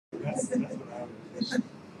That's what I was.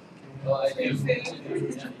 Well, I do.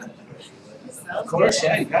 Of course,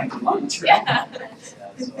 yeah, you got your lunch, right?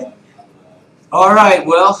 Yeah. All right,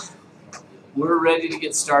 well, we're ready to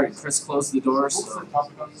get started. Chris closed the door. What's So the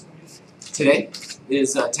topic on this one? today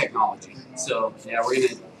is technology. So yeah, we're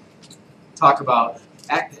gonna talk about.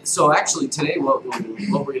 So actually, today what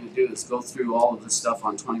we're gonna do is go through all of the stuff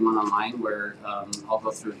on 21 Online, where I'll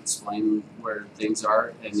go through and explain where things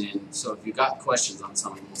are, and then so if you got questions on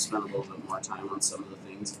something, we'll spend a little bit more time on some of the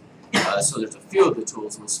things. So there's a few of the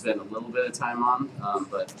tools we'll spend a little bit of time on,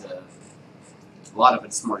 but a lot of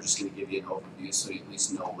it's more just going to give you an overview, so you at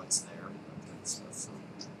least know what's there.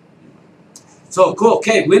 So cool.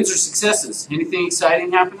 Okay, wins or successes? Anything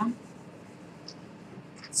exciting happening?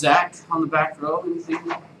 Zach on the back row. Anything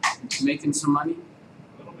making some money?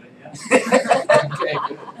 A little bit, yeah. Okay,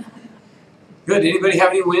 good. Good. Anybody have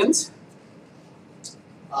any wins?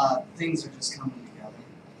 Things are just coming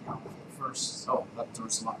together. First, Oh, that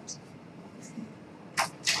door's locked.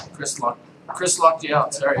 Chris locked you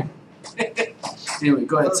out. Sorry. Anyway,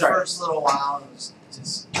 go for ahead. the Sorry. first little while, it was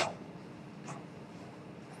just.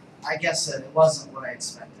 I guess it wasn't what I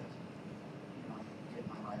expected. Get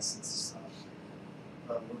my license and stuff.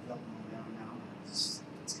 But we're building momentum now. It's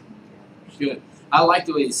coming together. Good. I like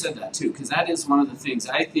the way you said that too, because that is one of the things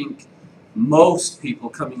I think most people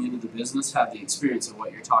coming into the business have the experience of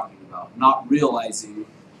what you're talking about, not realizing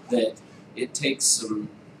that it takes some.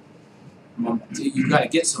 You've got to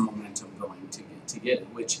get some momentum going to get it,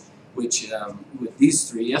 which with these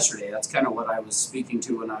three yesterday, that's kind of what I was speaking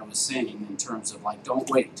to when I was saying in terms of like, don't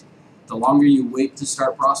wait. The longer you wait to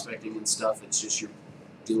start prospecting and stuff, it's just you're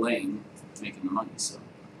delaying making the money. So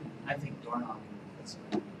I think door knocking is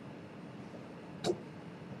the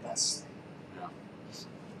best thing. yeah,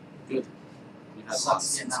 good. You had Sucks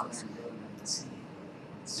lots of getting out there success. and doing it and seeing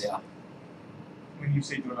it. Yeah. When you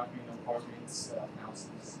say door knocking, apartments,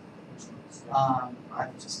 houses, which ones?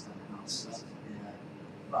 I've just done houses. Yeah.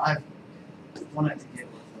 But I've wanted to get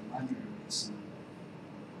with the lender and get some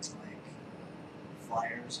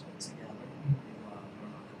flyers put together. Door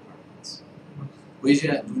knock apartments.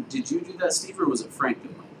 Did you do that, Steve, or was it Frank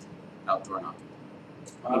that went outdoor knocking?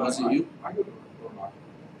 Was it you? I go to door knocking.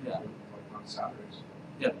 Yeah. Like on Saturdays.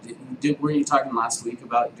 Yeah. Were you talking last week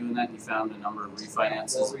about doing that and you found a number of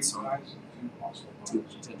refinances and so on? Two possible Two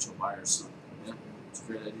buyers. potential buyers. So, yeah, it's a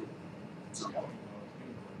great idea. So, Yeah.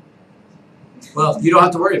 well, you don't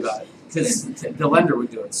have to worry about it because the lender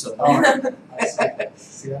would do it. So I see.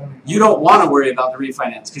 See, I don't even you don't want to worry about the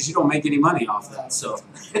refinance because you don't make any money off that. So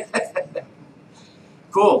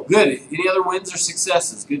cool, good. Any other wins or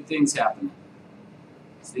successes? Good things happening.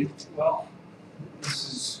 Steve? Well,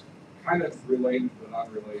 this is kind of related but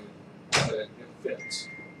unrelated, but it fits.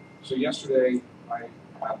 So yesterday, I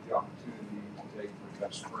had the opportunity to take my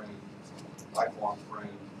best friend, lifelong friend,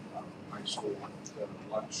 from high school to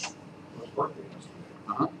lunch for his birthday yesterday.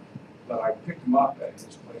 Uh-huh. But I picked him up at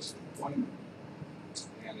his place of employment,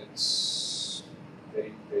 and it's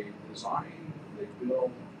they design, they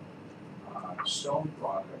build stone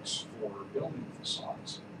projects for building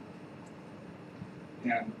facades.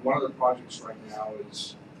 And one of the projects right now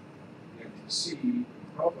is the MTC in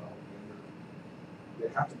Provo. And they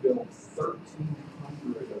have to build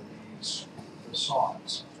 1,300 of these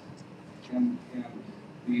facades. And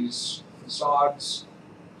these facades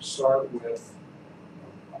start with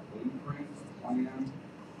a blueprint, a plan,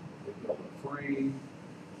 they build a frame,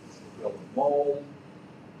 they build a mold,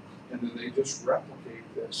 and then they just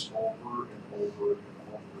replicate this over and over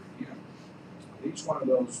and over again. And each one of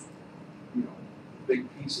those, big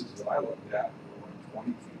pieces that I looked at were like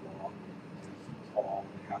 20 feet long, 10 feet tall,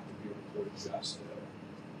 and they have to be able to adjust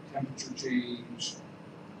the temperature change,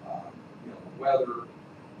 the weather,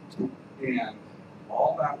 and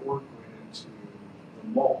all that work went into the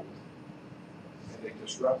mold, and they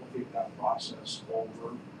just replicate that process over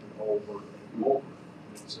and over and over.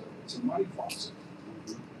 It's a money faucet,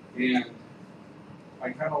 and I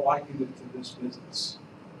kind of likened it to this business.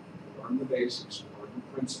 Learn the basics, learn the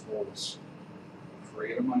principles,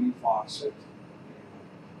 create a money faucet, and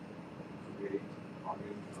create our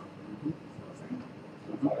income for a family.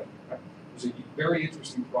 But it was a very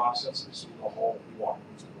interesting process to see the whole, we walked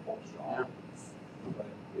into the whole shop. But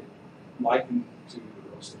it likened to the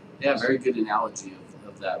real estate business. Yeah, very good analogy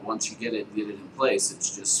of that. Once you get it in place,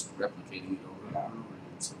 it's just replicating it over and over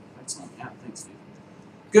again. So excellent. Yeah, thanks, Steve.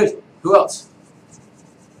 Good. Who else?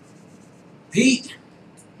 Pete.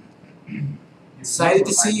 Excited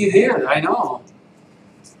to see you here. I know.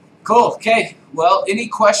 Cool. Okay. Well, any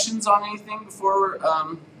questions on anything before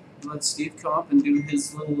let Steve come up and do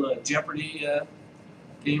his little Jeopardy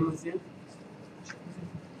game with you?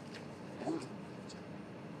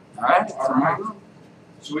 Alright, All right.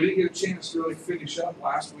 So we didn't get a chance to really finish up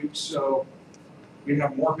last week, so we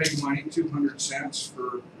have more big money, 200 cents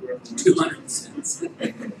for whoever wins. 200 cents.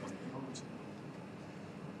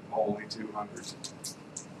 Only 200.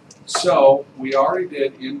 So we already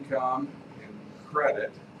did income and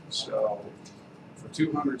credit. So for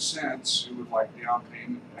 200 cents, who would like down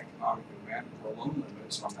payment, economic event, or loan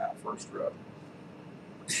limits on that first row?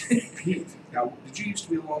 Pete. Now, did you used to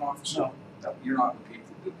be a loan officer? No. You're not the Pete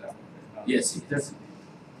that did that. Yes, he does.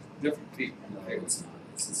 Different Pete. No, Okay, it's not.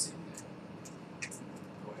 It's the same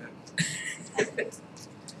go ahead. guy.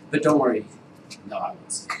 But don't worry. No, I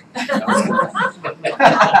won't say.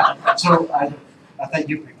 So I thought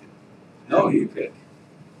you picked it. No, you pick.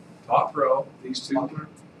 Top row, these two were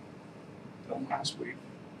done last week.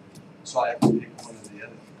 So I have to pick one of the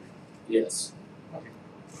other three. Yes.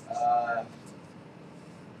 How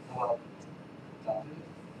about Tom?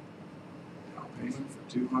 Down payment for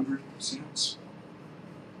 200 cents.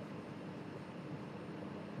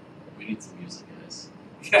 We need some music, guys.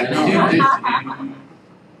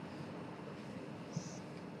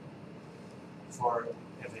 For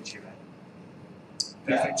FHA, right?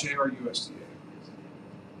 FHA or USDA?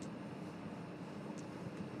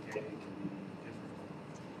 Okay, it can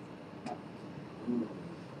be Ooh,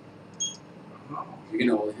 Oh, you're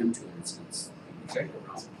gonna owe him 200 cents. okay,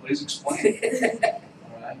 please explain. different.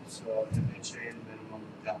 Alright, so FHA, the minimum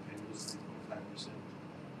down payment is 3.5%.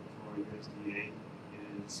 For USDA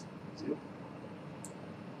is 0.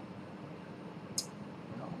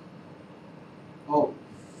 Oh,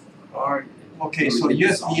 All right. okay, so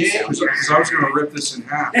USDA, Because I was going to rip this in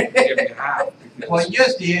half and give you half. well, Because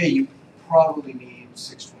USDA, you probably need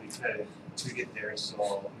 620 credit to get there, so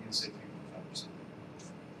I'm gonna say 3.5%.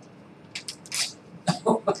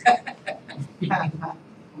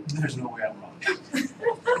 There's no way I'm wrong.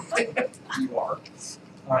 you are.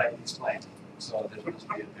 Alright, explain. So there must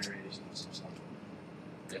be a variation of some sort.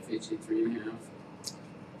 FHA 3.5.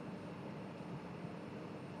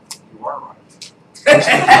 You are right.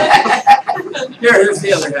 Here's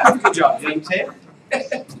the other half. Good job, Jim.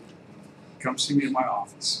 Come see me in my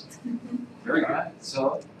office. Very good. Alright,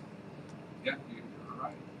 so Yeah, you're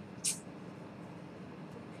right.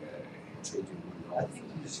 Okay. Trade you I $1 think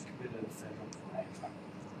you just committed a federal crime.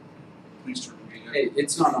 Please turn me in. Hey,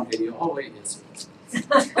 it's not on video. Oh wait, yes.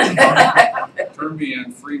 Turn me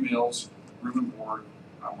in. Free meals, room and board.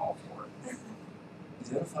 I'm all for it. Is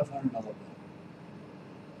that a $500 bill?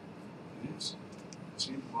 It is.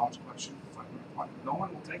 See the mom's question? No one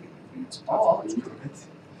will take it. I think it's a tough Oh, I'll question. do it.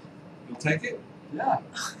 You'll take it? Yeah.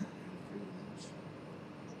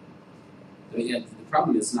 But yeah, the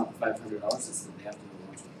problem is not the $500. It's that they have to go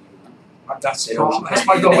lunch with you. Huh? That's They the don't- problem. That's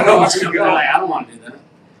my goal. They I don't want want to to go. go. I don't want to do that.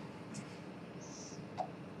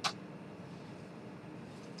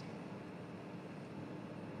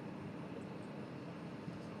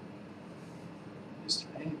 Mr.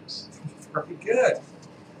 Ames. Very good.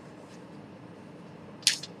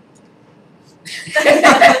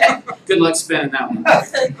 Good luck spending that one.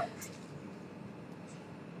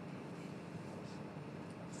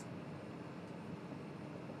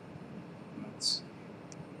 Let's see.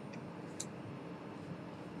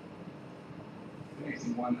 Okay,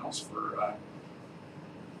 anyone else for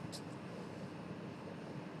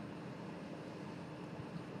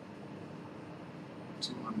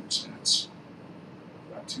 200 cents?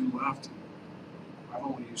 Got 2 left. I've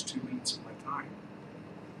only used 2 minutes of my time.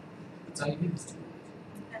 That's all you need is to.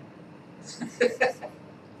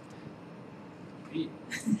 Pete?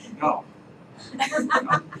 No.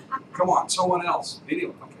 No. Come on, someone else. Video.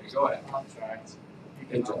 Okay, go ahead. I'll try.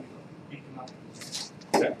 Good job. Economic.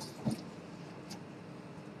 Okay.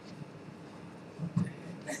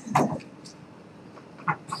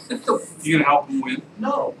 You gonna help him win?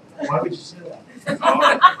 No. Why would you say that?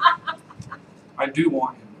 I do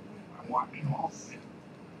want him to win. I want him all to win.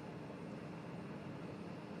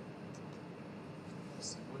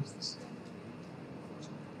 So what is the standard?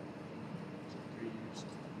 3 years.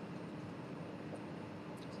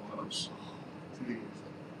 Close. 2 years.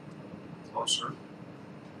 Closer.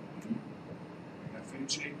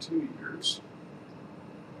 FHA 2 years.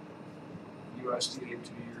 USDA 2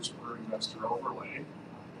 years per investor overlay.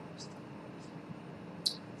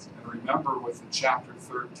 And remember with the chapter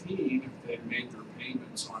 13, if they made their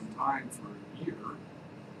payments on time for a year,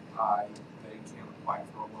 they can apply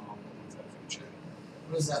for a loan with FHA.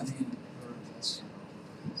 What does that mean for investor?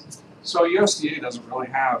 So USDA doesn't really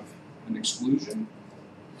have an exclusion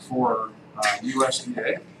for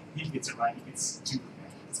USDA. He gets it right. He gets 2.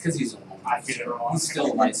 It's because he's a loan I officer. get it wrong. He's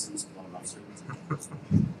still a licensed loan officer.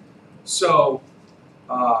 So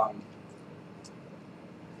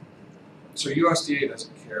So USDA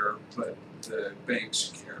doesn't care, but the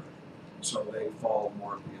banks care. So they follow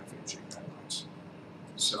more of the FHA guidelines.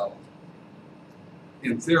 So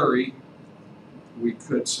in theory, we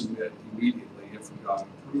could submit immediately if we got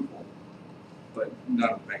approval, but none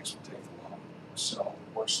of the banks would take the loan. So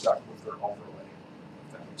we're stuck with their overlay,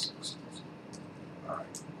 if that makes sense. All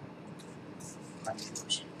right. Time's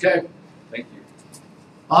yours. Okay. Thank you.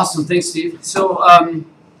 Awesome. Thanks, Steve. So,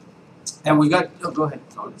 and we got. Oh, go ahead.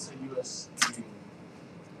 What is a USDA?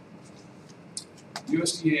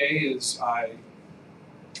 USDA is,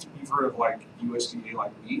 you've heard of like USDA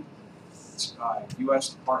like meat. It's U.S.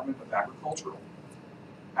 Department of Agriculture,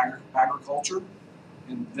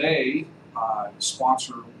 and they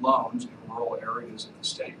sponsor loans in rural areas of the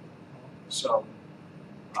state. So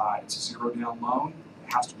it's a zero down loan.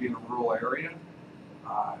 It has to be in a rural area.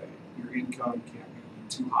 Your income can't be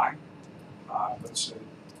too high, but it's a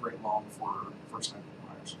great loan for first-time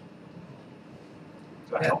buyers.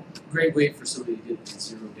 Does that help? Great way for somebody to get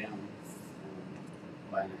zero down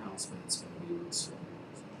buying a house, but it's going to be so.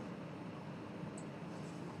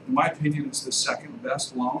 In my opinion, it's the second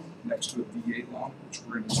best loan next to a VA loan, which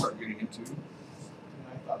we're going to start getting into. And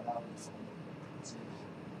I thought that was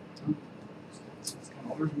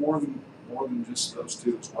Well, there's more than just those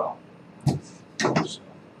two as well. So,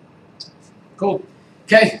 Cool.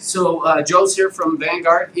 Okay, so Joe's here from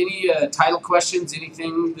Vanguard. Any title questions?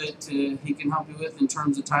 Anything that he can help you with in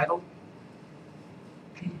terms of title?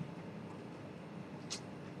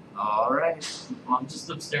 All right. Well, I'm just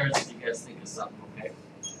upstairs if you guys think of something, okay?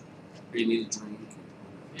 Or you need a drink?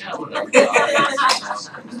 Yeah, whatever.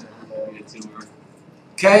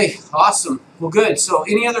 Okay, awesome. Well, good. So,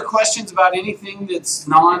 any other questions about anything that's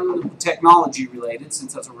non-technology related,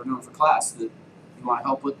 since that's what we're doing for class, that you want to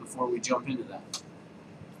help with before we jump into that?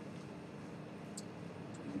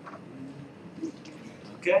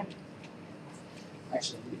 Okay.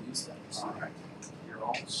 Actually, I'm going to use that. all right, you're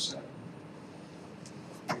all set.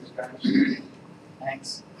 Thanks, guys.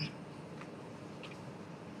 Thanks.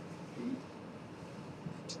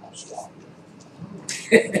 I'll swap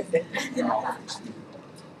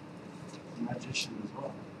Magician as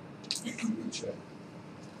well. you.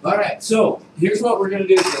 All right, so here's what we're going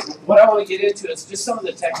to do. What I want to get into is just some of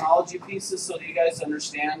the technology pieces so that you guys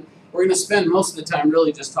understand. We're going to spend most of the time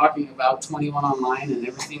really just talking about 21 Online and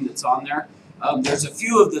everything that's on there. There's a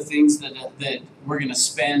few of the things that we're going to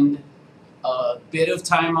spend a bit of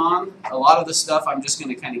time on. A lot of the stuff I'm just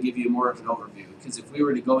going to kind of give you more of an overview, because if we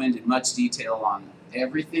were to go into much detail on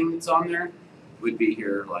everything that's on there, we'd be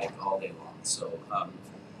here like all day long.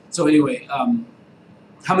 So anyway,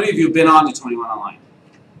 how many of you have been on to 21 Online?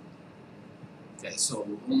 Okay, so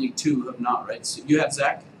only 2 have not, right? So you have,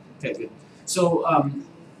 Zach? Okay, good. So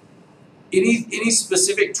any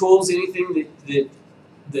specific tools, anything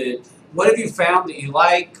that what have you found that you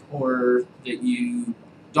like or that you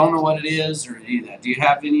don't know what it is or any of that? Do you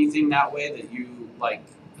have anything that way that you like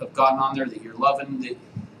have gotten on there that you're loving that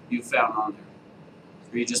you found on there?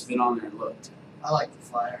 Or you just been on there and looked? I like the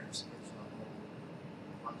flyers. There's a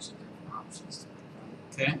whole bunch of different options to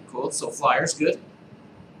pick from. Okay, cool. So flyers, good.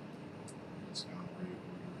 It's got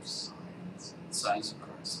labels, signs, and Signs and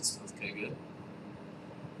cards and stuff. Okay, good.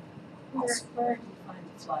 Where do you find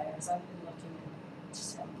the flyers? I've been looking and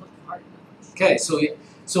just haven't looked hard enough. Okay,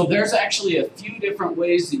 so there's actually a few different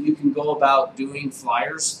ways that you can go about doing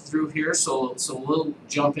flyers through here. So we'll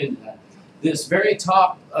jump into that. This very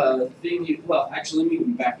top thing, actually, let me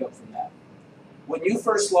even back up from that. When you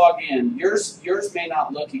first log in, yours may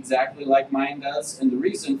not look exactly like mine does, and the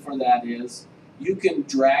reason for that is you can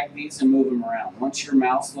drag these and move them around. Once your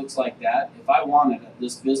mouse looks like that, if I wanted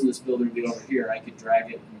this business builder to be over here, I could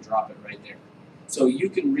drag it and drop it right there. So you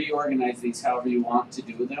can reorganize these however you want to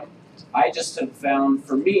do them. I just have found,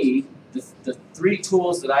 for me, the 3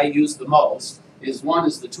 tools that I use the most is, one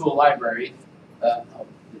is the tool library,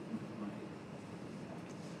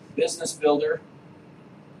 business builder,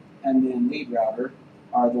 and then lead router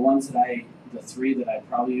are the ones that the 3 that I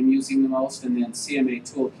probably am using the most, and then CMA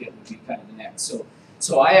toolkit would be kind of the next.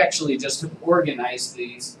 So I actually just have organized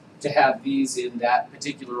these to have these in that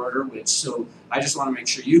particular order, so I just want to make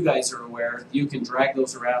sure you guys are aware. You can drag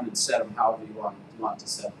those around and set them however you want to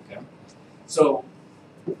set them, okay? So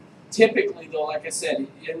typically though, like I said,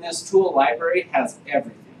 in this tool library has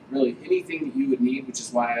everything, really anything that you would need, which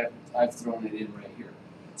is why I've thrown it in right here.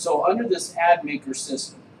 So under this Ad Maker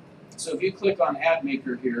system, so if you click on Ad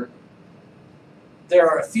Maker here, there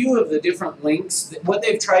are a few of the different links. What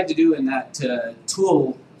they've tried to do in that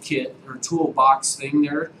tool kit or toolbox thing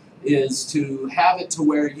there is to have it to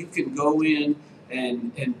where you can go in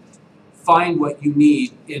and find what you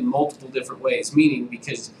need in multiple different ways, meaning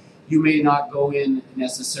because you may not go in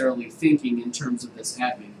necessarily thinking in terms of this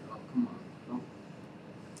ad maker. Oh, come on. Don't.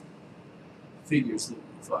 Figures that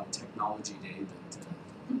we've on technology day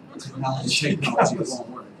that technology won't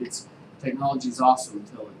work. Technology's awesome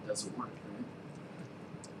until it doesn't work,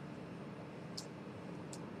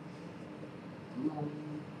 right?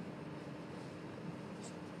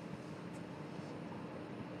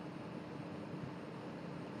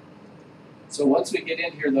 So once we get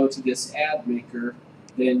in here though to this ad maker,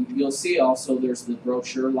 then you'll see also there's the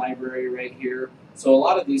brochure library right here. So a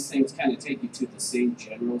lot of these things kind of take you to the same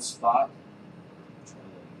general spot.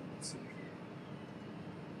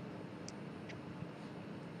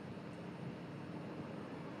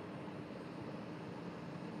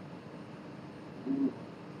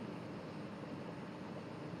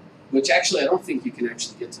 Which actually I don't think you can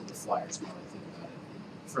actually get to the flyers now that I think about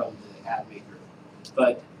it from the ad maker.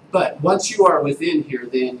 But once you are within here,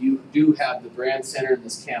 then you do have the brand center and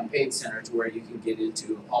this campaign center to where you can get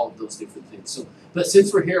into all of those different things. So, but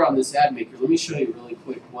since we're here on this ad maker, let me show you really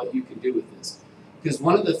quick what you can do with this. Because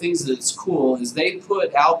one of the things that's cool is they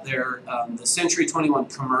put out there the Century 21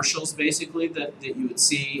 commercials, basically, that you would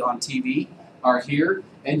see on TV are here.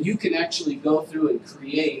 And you can actually go through and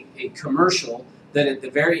create a commercial that at the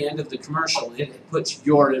very end of the commercial, it puts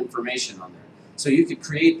your information on there. So you could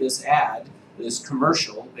create this ad, this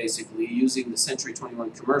commercial, basically, using the Century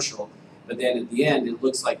 21 commercial, but then at the end, it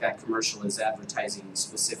looks like that commercial is advertising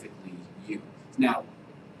specifically you. Now,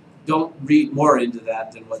 don't read more into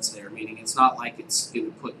that than what's there, meaning it's not like it's going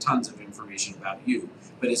to put tons of information about you,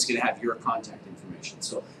 but it's going to have your contact information.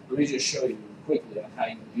 So let me just show you quickly on how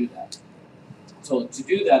you can do that. So to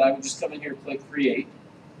do that, I would just come in here, click Create,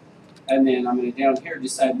 and then I'm going to down here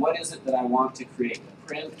decide what is it that I want to create, a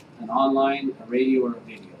print, an online, a radio, or a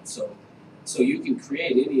video. So you can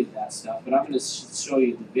create any of that stuff, but I'm going to show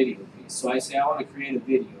you the video piece. So I say I want to create a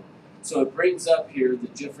video. So it brings up here the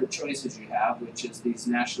different choices you have, which is these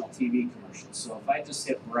national TV commercials. So if I just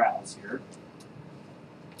hit Browse here,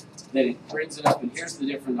 then it brings it up, and here's the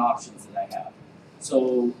different options that I have.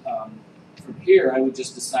 So from here, I would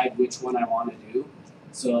just decide which one I want to do.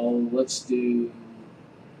 So let's do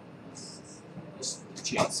the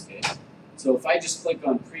chase, okay? So if I just click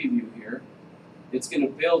on Preview here, it's going to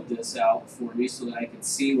build this out for me so that I can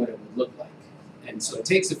see what it would look like. And so it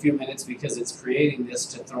takes a few minutes because it's creating this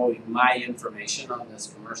to throw you my information on this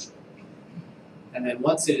commercial. And then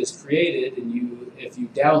once it is created, and if you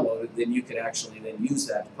download it, then you could actually then use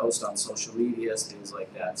that to post on social media, things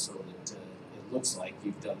like that, so that it looks like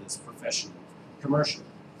you've done this professional commercial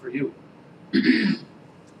for you.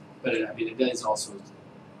 But I mean, it is also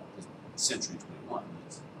Century 21.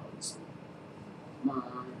 That's obviously. Come on.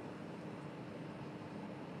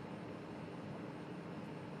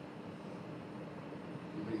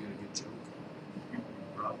 Anybody got a good joke?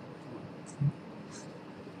 Rob, come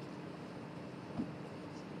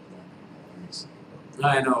on.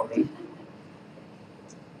 I know, right?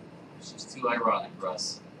 It's just too ironic,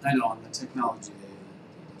 Russ. I know, on the technology day.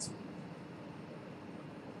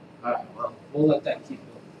 Alright, well, we'll let that keep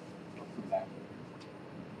going. I'll come back.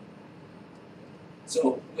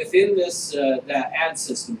 So within this that ad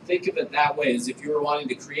system, think of it that way, as if you were wanting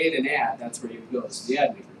to create an ad, that's where you would go, it's the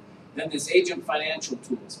ad maker. Then this Agent Financial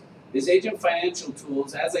Tools. This Agent Financial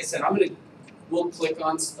Tools, as I said, we'll click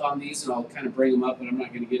on these and I'll kind of bring them up, but I'm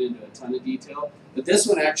not going to get into a ton of detail. But this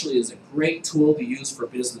one actually is a great tool to use for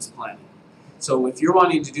business planning. So if you're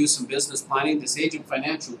wanting to do some business planning, this Agent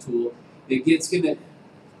Financial Tool, it's going to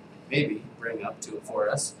maybe bring up to it for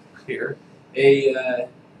us here. It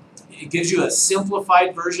gives you a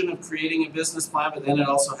simplified version of creating a business plan, but then it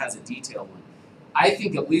also has a detailed one. I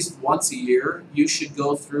think at least once a year, you should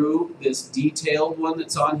go through this detailed one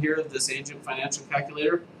that's on here, this Agent Financial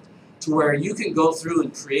Calculator, to where you can go through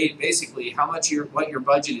and create basically what your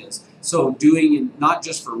budget is. So doing not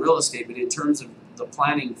just for real estate, but in terms of the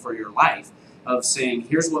planning for your life, of saying,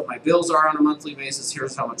 here's what my bills are on a monthly basis,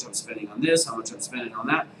 here's how much I'm spending on this, how much I'm spending on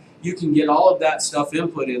that. You can get all of that stuff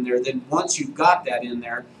input in there. Then once you've got that in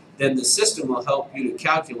there, then the system will help you to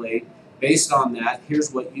calculate based on that,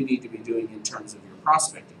 here's what you need to be doing in terms of your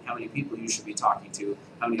prospecting, how many people you should be talking to,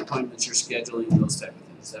 how many appointments you're scheduling, those type of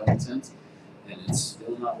things. Does that make sense? And it's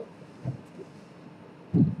still not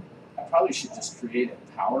working. I probably should just create a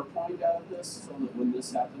PowerPoint out of this so that when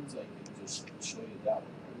this happens, I can just show you that one.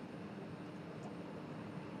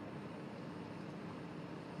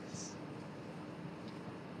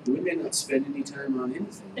 We may not spend any time on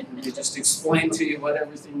anything. We may just explain to you what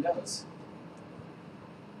everything does.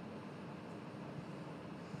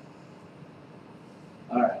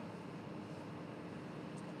 All right.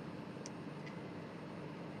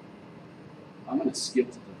 I'm going to skip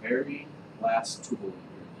to the very last tool in here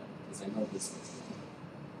because I know this one's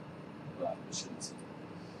but I shouldn't say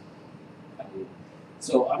that.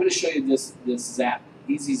 So I'm going to show you this Zap,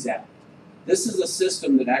 Easy Zap. This is a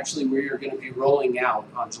system that actually we are going to be rolling out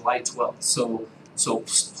on July 12th. So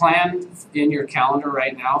plan in your calendar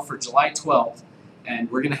right now for July 12th, and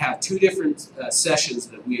we're going to have two different sessions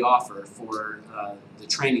that we offer for the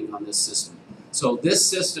training on this system. So this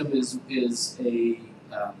system is a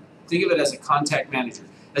think of it as a contact manager.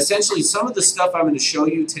 Essentially, some of the stuff I'm going to show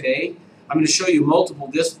you today, I'm going to show you multiple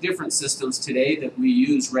different systems today that we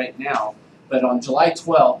use right now. But on July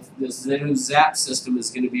 12th, this new Zap system is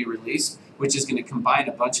going to be released, which is going to combine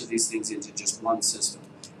a bunch of these things into just one system,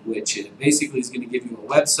 which basically is going to give you a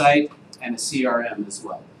website and a CRM as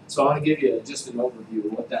well. So I want to give you just an overview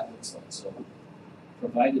of what that looks like. So,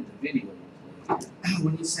 provided the video will play here.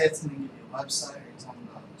 When you say it's going to give you a website, are you talking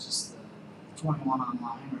about just the 21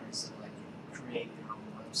 online, or is it like you create your own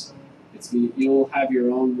website? You'll have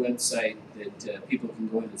your own website that people can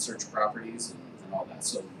go in and search properties and all that.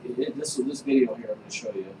 So this video here I'm going to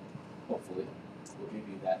show you, hopefully, will give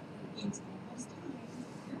you that.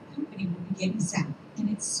 Your company will be getting Zap and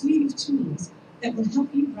its suite of tools that will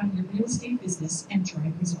help you run your real estate business and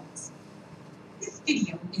drive results. This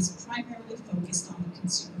video is primarily focused on the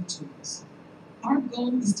consumer tools. Our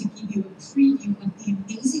goal is to give you a preview of the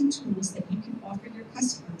amazing tools that you can offer your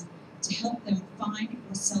customers to help them find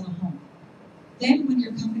or sell a home. Then when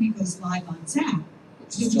your company goes live on Zap,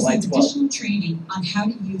 you'll receive additional training on how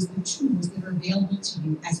to use the tools that are available to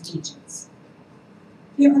you as agents.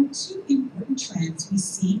 There are two important trends we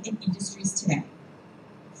see in industries today.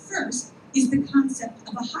 First is the concept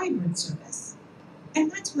of a hybrid service,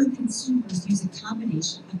 and that's where consumers use a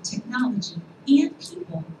combination of technology and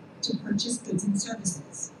people to purchase goods and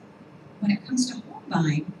services. When it comes to home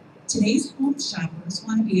buying, today's home shoppers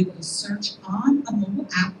want to be able to search on a mobile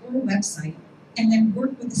app or a website and then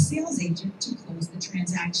work with a sales agent to close the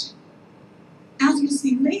transaction. As you'll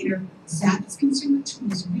see later, Zap's consumer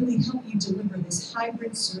tools really help you deliver this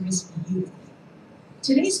hybrid service beautifully.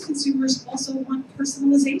 Today's consumers also want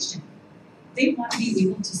personalization. They want to be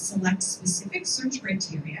able to select specific search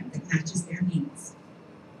criteria that matches their needs.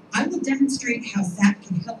 I will demonstrate how Zap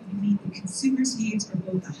can help you meet the consumer's needs for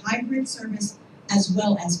both a hybrid service as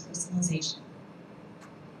well as personalization.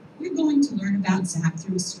 We're going to learn about Zap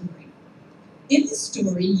through a story. In the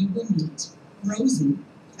story, you will meet Rosie,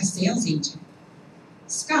 a sales agent,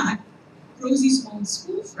 Scott, Rosie's old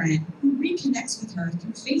school friend who reconnects with her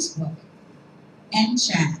through Facebook, and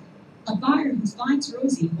Chad, a buyer who finds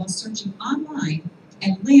Rosie while searching online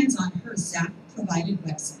and lands on her Zap-provided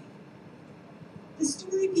website. The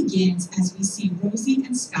story begins as we see Rosie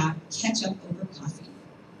and Scott catch up over coffee.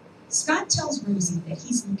 Scott tells Rosie that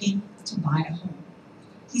he's looking to buy a home.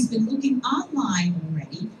 He's been looking online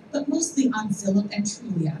already, but mostly on Zillow and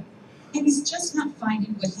Trulia, and he's just not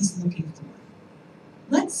finding what he's looking for.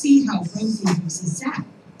 Let's see how Rosie uses Zap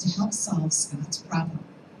to help solve Scott's problem.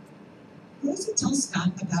 Rosie tells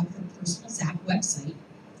Scott about her personal Zap website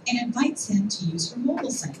and invites him to use her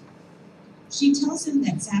mobile site. She tells him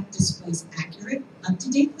that Zap displays accurate,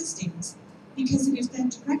 up-to-date listings because it is fed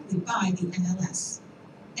directly by the MLS.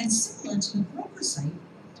 And similar to the broker site,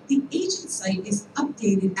 the agent site is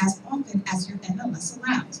updated as often as your MLS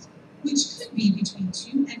allows, which could be between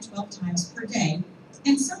 2 and 12 times per day,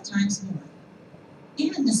 and sometimes more.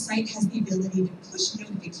 And the site has the ability to push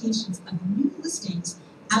notifications of new listings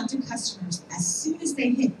out to customers as soon as they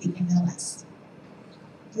hit the MLS.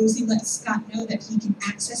 Rosie lets Scott know that he can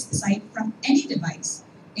access the site from any device,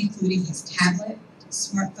 including his tablet,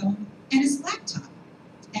 smartphone, and his laptop,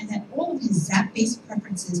 and that all of his Zap-based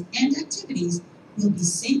preferences and activities will be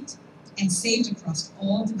synced and saved across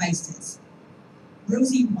all devices.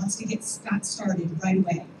 Rosie wants to get Scott started right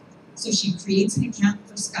away, so she creates an account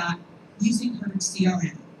for Scott using her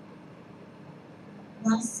CRM.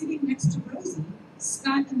 While sitting next to Rosie,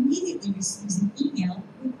 Scott immediately receives an email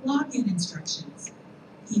with login instructions.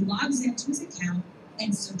 He logs into his account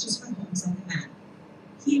and searches for homes on the map.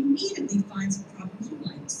 He immediately finds a property he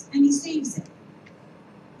likes, and he saves it.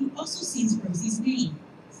 He also sees Rosie's name,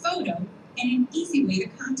 photo, and an easy way to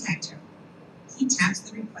contact her. He taps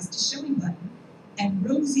the Request a Showing button, and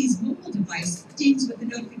Rosie's mobile device dings with a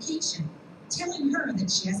notification, telling her that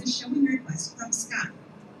she has a showing request from Scott.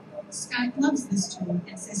 Scott loves this tool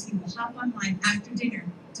and says he will hop online after dinner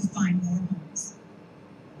to find more homes.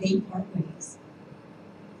 They part ways.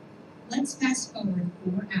 Let's fast forward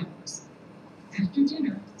 4 hours. After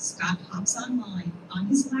dinner, Scott hops online on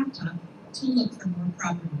his laptop to look for more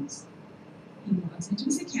properties. He logs into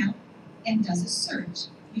his account and does a search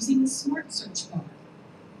using the Smart Search bar.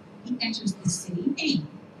 He enters the city name,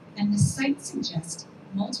 and the site suggests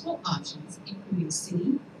multiple options, including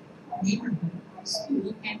city, neighborhood,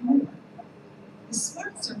 school, and more. The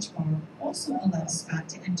Smart Search bar also allows Scott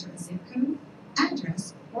to enter a zip code,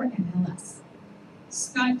 address, or MLS.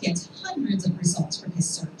 Scott gets hundreds of results from his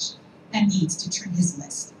search and needs to trim his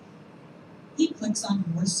list. He clicks on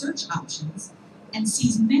more search options and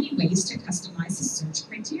sees many ways to customize his search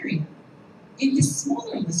criteria. In his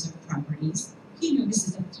smaller list of properties, he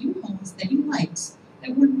notices a few homes that he likes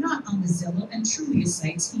that were not on the Zillow and Trulia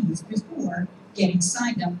sites he used before getting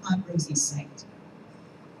signed up on Rosie's site.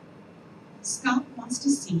 Scott wants to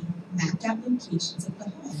see mapped out locations of the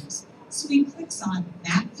homes, so he clicks on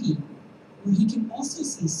Map View, where he can also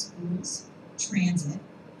see schools, transit,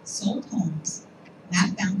 sold homes,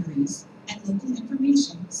 map boundaries, and local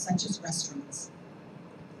information such as restaurants.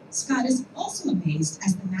 Scott is also amazed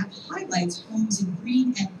as the map highlights homes in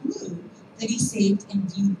green and blue that he saved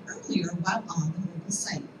and viewed earlier while on the mobile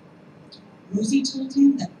site. Rosie told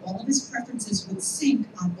him that all of his preferences would sync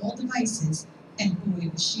on all devices, and boy,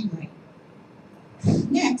 was she right.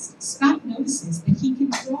 Next, Scott notices that he can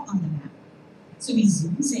draw on the map, so he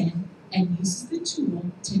zooms in and uses the tool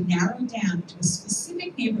to narrow down to a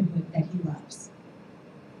specific neighborhood that he loves.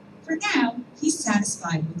 For now, he's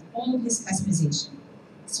satisfied with all of his customization,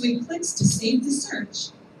 so he clicks to save the search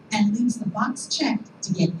and leaves the box checked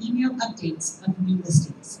to get email updates of new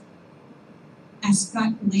listings. As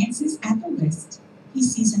Scott glances at the list, he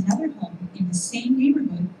sees another home in the same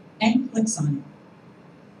neighborhood and clicks on it.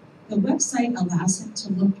 The website allows him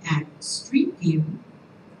to look at Street View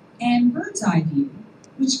and Bird's Eye View,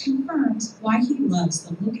 which confirms why he loves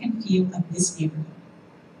the look and feel of this neighborhood.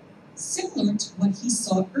 Similar to what he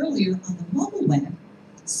saw earlier on the mobile web,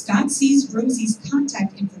 Scott sees Rosie's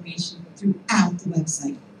contact information throughout the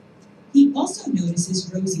website. He also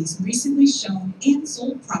notices Rosie's recently shown and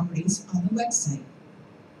sold properties on the website.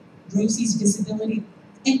 Rosie's visibility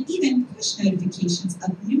and even push notifications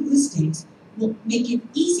of new listings will make it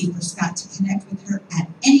easy for Scott to connect with her at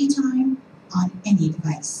any time on any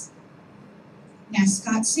device. Now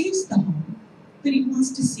Scott saves the home, but he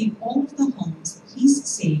wants to see all of the homes he's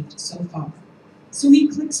saved so far. So he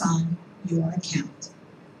clicks on Your Account.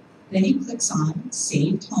 Then he clicks on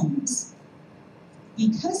Saved Homes.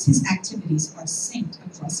 Because his activities are synced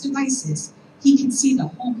across devices, he can see the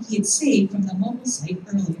home he had saved from the mobile site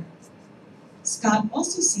earlier. Scott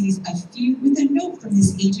also sees a few with a note from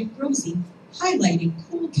his agent Rosie highlighting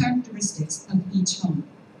cool characteristics of each home.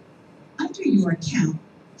 Under Your Account,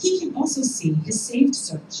 he can also see his saved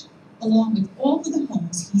search, along with all of the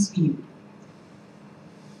homes he's viewed.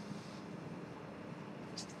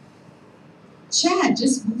 Chad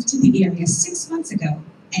just moved to the area 6 months ago,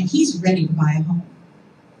 and he's ready to buy a home.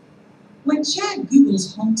 When Chad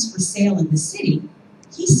Googles homes for sale in the city,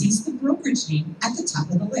 he sees the brokerage name at the top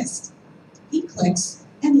of the list. He clicks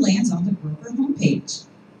and lands on the broker homepage.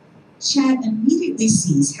 Chad immediately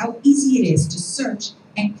sees how easy it is to search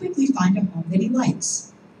and quickly find a home that he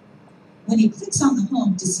likes. When he clicks on the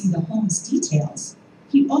home to see the home's details,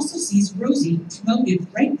 he also sees Rosie promoted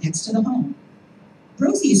right next to the home.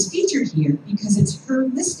 Rosie is featured here because it's her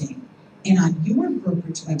listing, and on your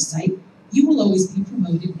brokerage website, you will always be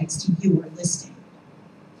promoted next to your listing.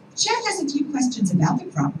 Chad has a few questions about the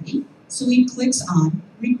property, so he clicks on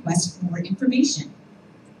Request More Information.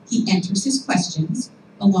 He enters his questions,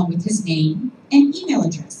 along with his name and email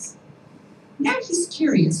address. Now he's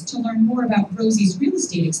curious to learn more about Rosie's real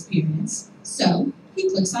estate experience, so he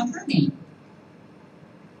clicks on her name.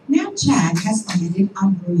 Now Chad has landed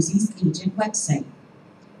on Rosie's agent website.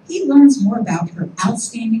 He learns more about her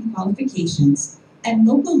outstanding qualifications and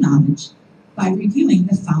local knowledge by reviewing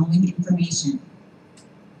the following information.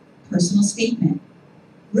 Personal statement.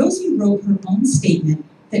 Rosie wrote her own statement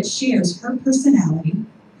that shares her personality,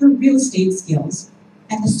 her real estate skills,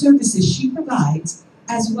 and the services she provides,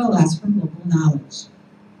 as well as her local knowledge.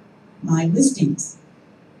 My listings.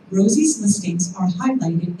 Rosie's listings are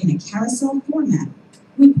highlighted in a carousel format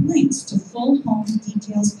with links to full home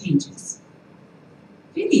details pages.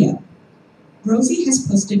 Video. Rosie has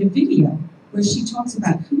posted a video where she talks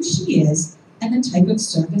about who she is and the type of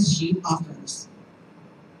service she offers.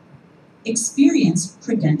 Experience,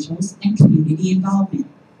 credentials, and community involvement.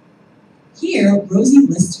 Here, Rosie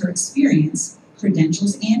lists her experience,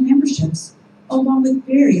 credentials, and memberships, along with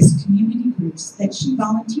various community groups that she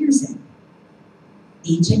volunteers in.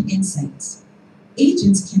 Agent insights.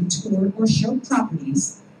 Agents can tour or show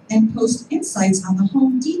properties and post insights on the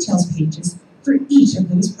home details pages for each of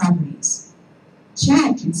those properties.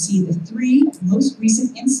 Chad can see the 3 most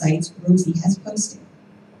recent insights Rosie has posted.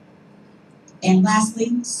 And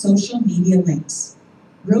lastly, social media links.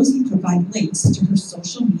 Rosie provides links to her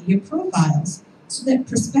social media profiles so that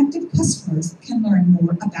prospective customers can learn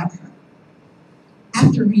more about her.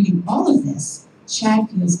 After reading all of this, Chad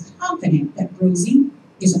feels confident that Rosie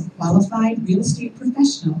is a qualified real estate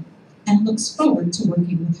professional and looks forward to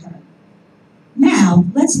working with her. Now,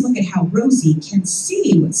 let's look at how Rosie can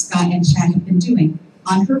see what Scott and Chad have been doing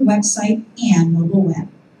on her website and mobile web.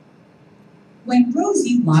 When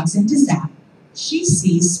Rosie logs into Zap, she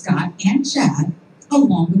sees Scott and Chad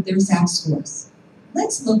along with their Zap scores.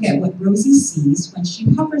 Let's look at what Rosie sees when she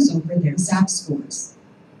hovers over their Zap scores.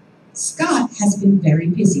 Scott has been very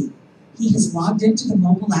busy. He has logged into the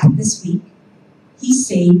mobile app this week. He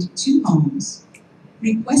saved 2 homes,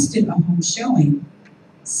 requested a home showing,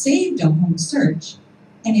 saved a home search,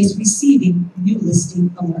 and is receiving new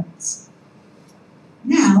listing alerts.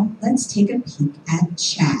 Now, let's take a peek at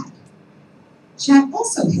Chad. Chad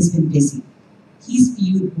also has been busy. He's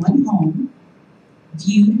viewed 1 home,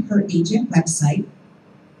 viewed her agent website,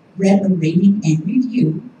 read a rating and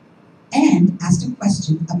review, and asked a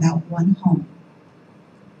question about 1 home.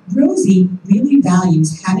 Rosie really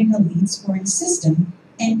values having a lead scoring system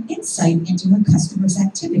and insight into her customers'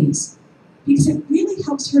 activities because it really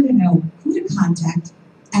helps her to know who to contact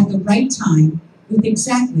at the right time with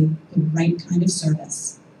exactly the right kind of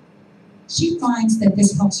service. She finds that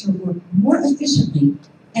this helps her work more efficiently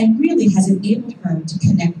and really has enabled her to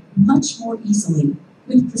connect much more easily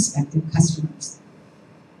with prospective customers.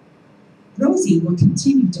 Rosie will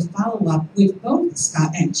continue to follow up with both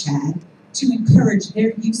Scott and Chad to encourage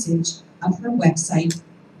their usage of her website,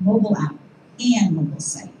 mobile app, and mobile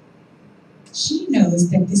site. She knows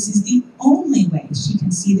that this is the only way she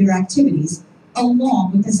can see their activities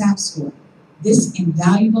along with the Zap score. This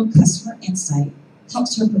invaluable customer insight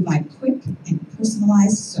helps her provide quick and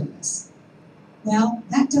personalized service. Well,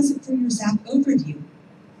 that does it for your Zap overview.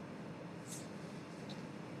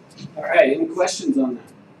 All right, any questions on that?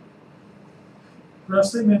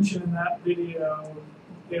 Russ, they mentioned in that video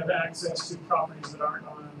they have access to properties that aren't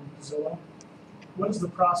on Zillow. What is the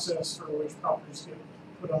process for which properties get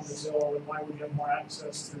put on the Zillow, and why would you have more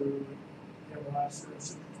access through MLS or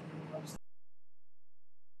something?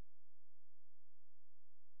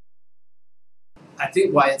 I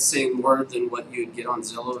think why it's saying more than what you'd get on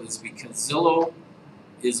Zillow is because Zillow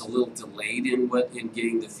is a little delayed in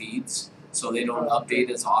getting the feeds, so they don't update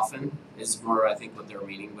as often. Is more, I think, what they're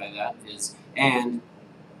meaning by that is, and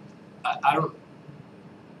I don't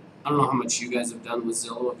know how much you guys have done with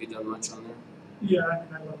Zillow. Have you done much on there? Yeah, I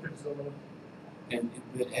mean, I looked at Zillow. And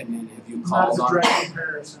then have you Not called as a on? direct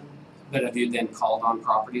comparison. But have you then called on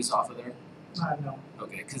properties off of there? No.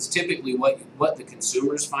 Okay, because typically what the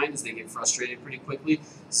consumers find is they get frustrated pretty quickly.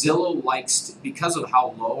 Zillow likes to, because of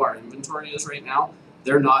how low our inventory is right now,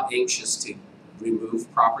 they're not anxious to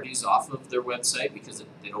remove properties off of their website because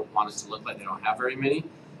they don't want it to look like they don't have very many.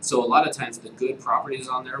 So a lot of times the good properties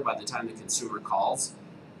on there, by the time the consumer calls,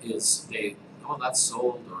 is that's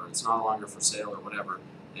sold or it's no longer for sale or whatever.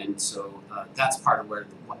 And so that's part of where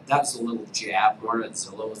that's a little jab more at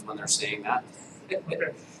Zillow is when they're saying that.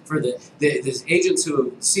 Okay. For the agents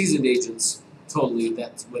who seasoned agents, totally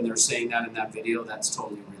that's when they're saying that in that video, that's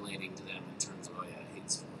totally relating to them in terms of I hate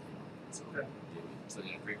Zillow. So, Okay. So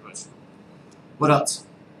yeah, great question. What else?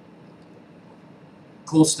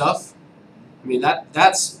 Cool stuff. I mean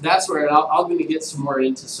that's where I'm going to get some more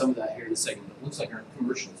into some of that here in a second. But it looks like our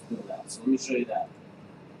commercial is built out, so let me show you that.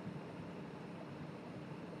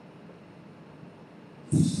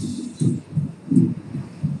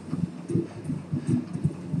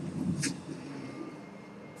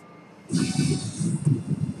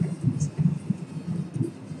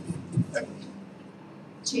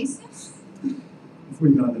 Jason? Before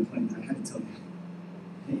you got on the plane, I had to tell you.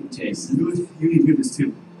 Hey, Jason, you need to do this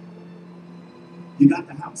too. You got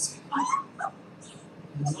the house. I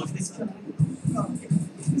love this guy.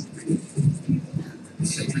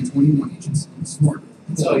 Century 21 agents. Smart.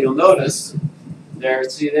 So you'll notice there,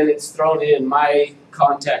 see, then it's thrown in my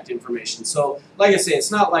contact information. So, like I say,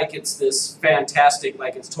 it's not like it's this fantastic,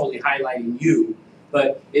 like it's totally highlighting you,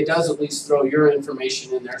 but it does at least throw your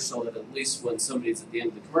information in there so that at least when somebody's at the end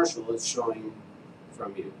of the commercial, it's showing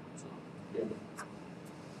from you. So, yeah.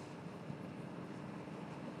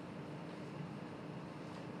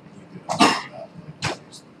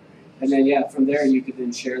 And then, yeah, from there, you could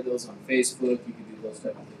then share those on Facebook. You could do those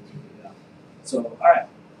type of things. So, all right.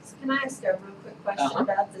 So can I ask a real quick question Uh-huh.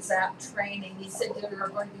 about the Zap training? You said there are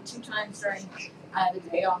going to be 2 times during the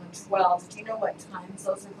day on the 12th. Do you know what times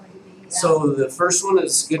those are going to be? So the first one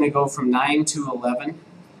is going to go from 9 to 11.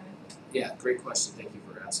 Yeah, great question. Thank you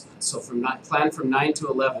for asking that. So plan from 9 to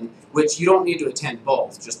 11, which you don't need to attend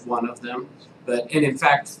both, just one of them. But, and in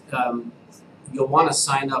fact, you'll want to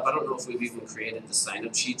sign up. I don't know if we've even created the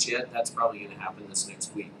sign-up sheet yet. That's probably going to happen this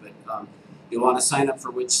next week. But you'll want to sign up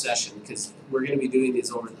for which session, because we're going to be doing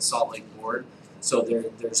these over at the Salt Lake Board. So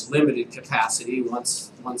there's limited capacity.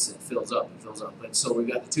 Once it fills up, it fills up. But so we've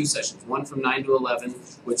got the 2 sessions, one from 9 to 11,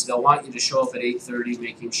 which they'll want you to show up at 8:30,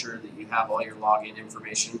 making sure that you have all your login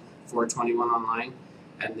information for 21 Online.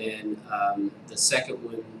 And then the second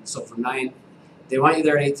one, so from 9, they want you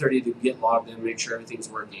there at 8:30 to get logged in, make sure everything's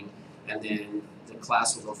working. And then the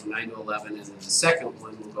class will go from 9 to 11, and then the second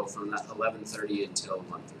one will go from 11:30 until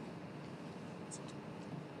 1:30. So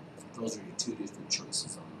those are your 2 different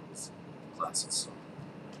choices on those classes. So.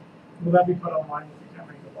 Will that be put online if you can't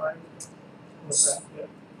make it live? What's that? Yeah.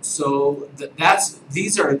 So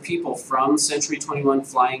these are people from Century 21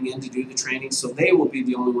 flying in to do the training, so they will be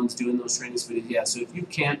the only ones doing those trainings. But yeah, so if you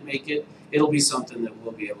can't make it, it'll be something that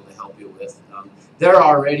we'll be able to help you with. They're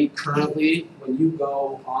already currently, when you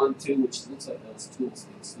go on to, which looks like those tools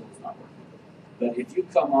thing still is not working, but if you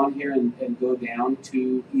come on here and go down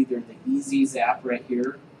to either the Easy Zap right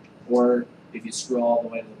here, or if you scroll all the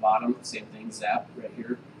way to the bottom, same thing, Zap right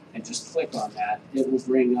here, and just click on that, it will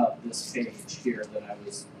bring up this page here that I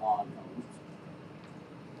was on.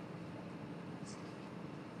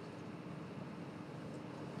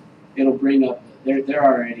 It'll bring up, there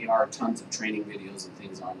already are tons of training videos and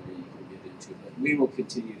things on there you can get into, but we will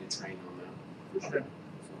continue to train on that for sure.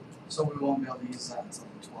 So we won't be able to use that until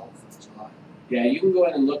the 12th of July. Yeah, you can go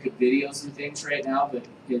ahead and look at videos and things right now, but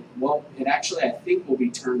it actually, I think, will be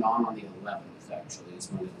turned on the 11th, actually, is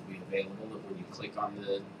when it will be available. When you click on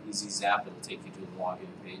the Easy Zap, it'll take you to the login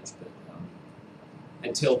page, but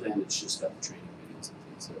until then, it's just got the training videos and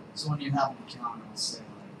things. So when you have an account, it'll say,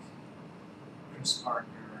 like, ChrisPartner.com.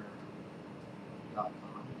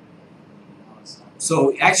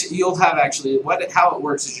 So actually, you'll have how it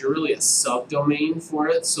works is you're really a subdomain for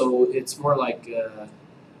it, so it's more like a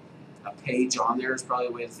page on there is probably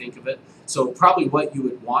a way to think of it. So probably what you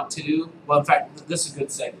would want to do, well, in fact, this is a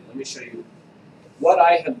good segment. Let me show you. What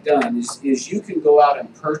I have done is you can go out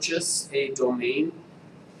and purchase a domain,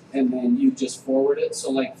 and then you just forward it.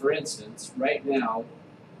 So like, for instance, right now,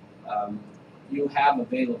 you have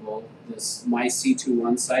available this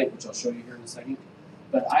MyC21 site, which I'll show you here in a second.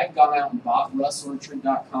 But I've gone out and bought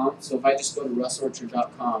RussOrchard.com. So if I just go to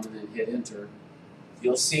RussOrchard.com and then hit enter,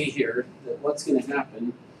 you'll see here that what's going to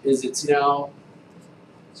happen is it's now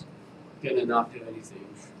going to not do anything.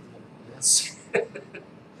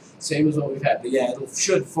 Same as what we've had. But yeah, it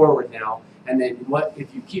should forward now. And then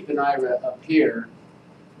if you keep an eye up here,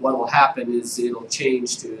 what will happen is it'll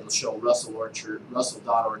change to, it'll show Russell.Orchard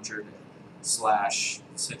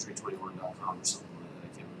 /Century21.com or something like that. I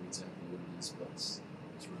can't remember exactly what it is, but it's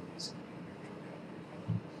really easy.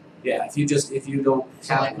 Yeah, if you don't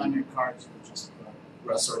so have like on your cards, you just put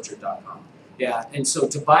RussOrchard.com. Yeah, and so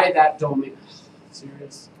to buy that domain,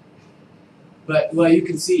 serious? But well, you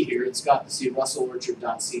can see here it's got to see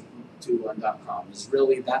RussellOrchard.C21.com. That's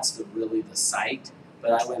really the site.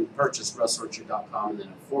 But I went and purchased RussOrchard.com and then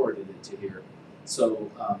I forwarded it to here.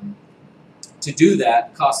 So to do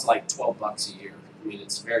that costs like $12 a year. I mean,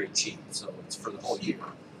 it's very cheap. So it's for the whole year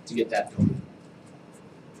to get that domain.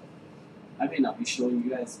 I may not be showing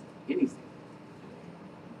you guys anything.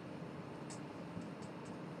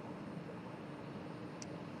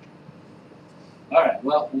 All right.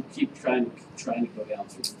 Well, we'll keep trying to go down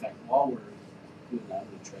through. In fact, while we're doing that, I'm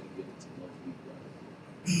going to try to get it to the local week right.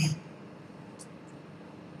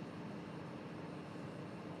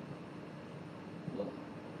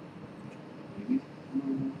 Maybe.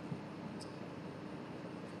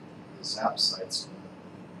 The Zap site's going to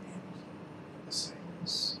be the same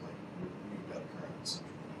as like we've got a current Century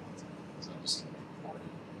 21. So I'm just going to be recording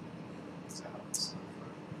Zap and stuff.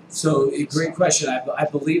 So, a great question. I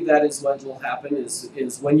believe that is what will happen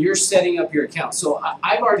is when you're setting up your account. So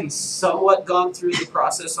I've already somewhat gone through the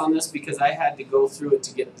process on this because I had to go through it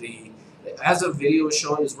to get as a video is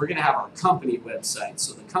showing, is we're going to have our company website.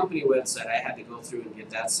 So the company website, I had to go through and get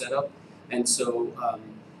that set up. And so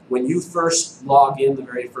when you first log in the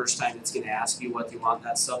very first time, it's going to ask you what you want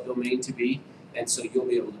that subdomain to be. And so you'll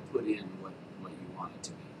be able to put in what you want it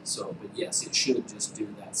to be. So, but yes, it should just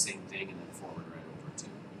do that same thing and then forward right over to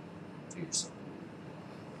your subdomain.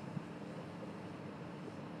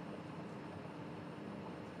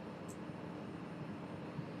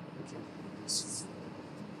 Okay, this is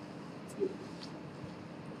good.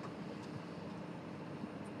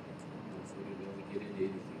 Hopefully we'll be able to get into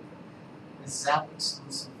anything. Is Zap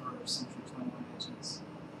exclusive for Century 21 agents?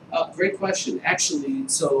 Great question. Actually,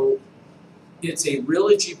 so it's a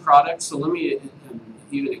Realogy product. So let me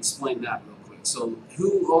even explain that real quick. So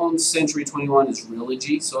who owns Century 21 is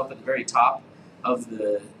Realogy. So up at the very top of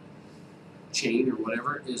the chain or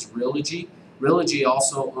whatever is Realogy. Realogy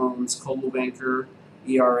also owns Coldwell Banker,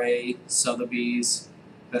 ERA, Sotheby's,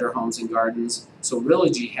 Better Homes and Gardens. So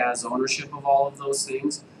Realogy has ownership of all of those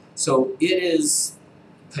things. So it is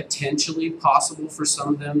potentially possible for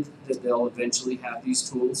some of them that they'll eventually have these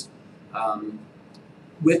tools.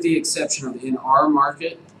 With the exception of in our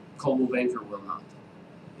market, Coldwell Banker will not,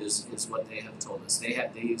 is what they have told us. They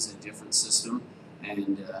use a different system,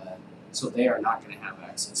 and so they are not going to have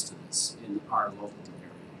access to this in our local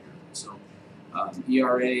area here. So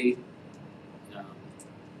ERA,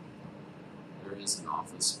 there is an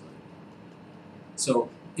office, but so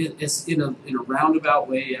it's in a roundabout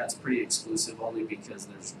way. Yeah, it's pretty exclusive, only because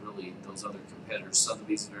there's really those other competitors.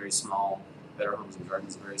 Sotheby's is very small, Better Homes and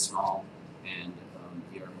Gardens is very small, and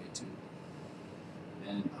ERA too.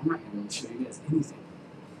 And I'm not going to be able to show you guys anything.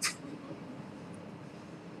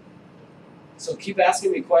 So keep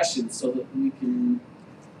asking me questions so that we can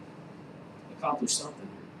accomplish something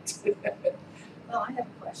here. Well, I have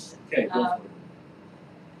a question. Okay, go for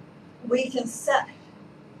it. We can set,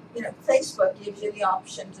 Facebook gives you the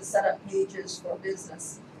option to set up pages for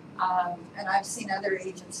business. And I've seen other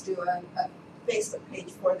agents do a Facebook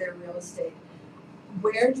page for their real estate.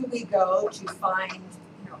 Where do we go to find,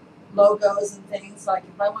 logos and things? Like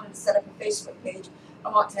if I wanted to set up a Facebook page, I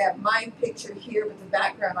want to have my picture here with the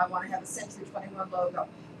background. I want to have a Century 21 logo.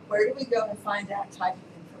 Where do we go to find that type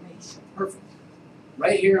of information? Perfect.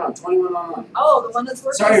 Right here on 21 Online. Oh, the one that's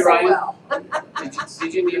working Sorry, so Ryan. well.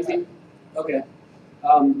 Did you need me? Okay.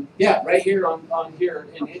 Yeah, right here on here,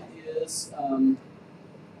 and it is.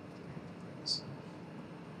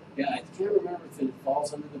 Yeah, I can't remember if it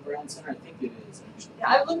falls under the Brown Center. I think it is actually. Yeah,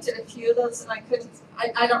 I've looked at a few of those, and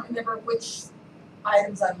I don't remember which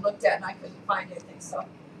items I've looked at, and I couldn't find anything. So.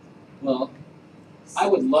 Well, I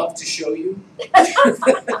would love to show you,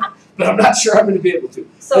 but I'm not sure I'm going to be able to.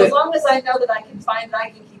 So as long as I know that I can find it, I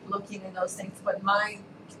can keep looking in those things. But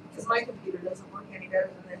because my computer doesn't work any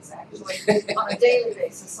better than this actually on a daily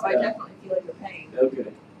basis, so I definitely feel like a pain.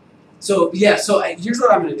 Okay. So yeah, here's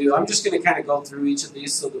what I'm going to do. I'm just going to kind of go through each of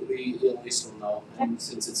these so that we at least will know. And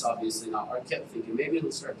since it's obviously not, I kept thinking maybe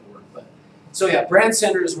it'll start to work, but. So yeah, Brand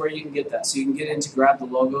Center is where you can get that. So you can get in to grab the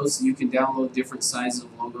logos. You can download different sizes of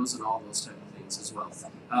logos and all those type of things as well.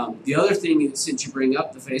 The other thing is, since you bring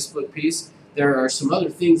up the Facebook piece, there are some other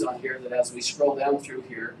things on here that as we scroll down through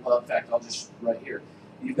here, well, in fact, I'll just right here.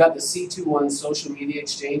 You've got the C21 Social Media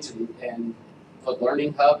Exchange and the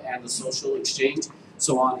Learning Hub and the Social Exchange.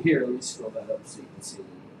 So on here, let me scroll that up so you can see a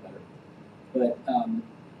little bit better.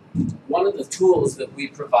 But one of the tools that we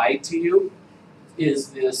provide to you is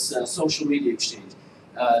this social media exchange,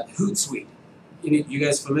 Hootsuite. You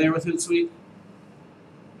guys familiar with Hootsuite?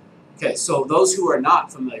 Okay, so those who are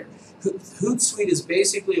not familiar, Hootsuite is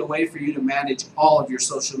basically a way for you to manage all of your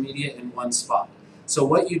social media in one spot. So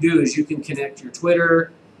what you do is you can connect your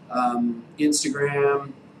Twitter,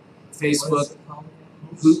 Instagram, Facebook,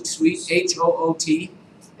 Hootsuite,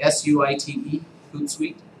 Hootsuite,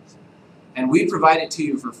 Hootsuite. And we provide it to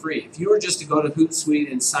you for free. If you were just to go to Hootsuite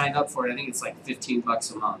and sign up for it, I think it's like $15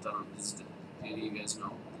 a month. I don't know. Do any of you guys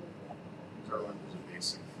know?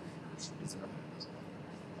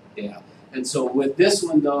 Yeah. And so with this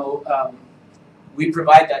one though, we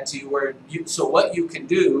provide that to you where so what you can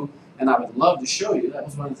do, and I would love to show you, that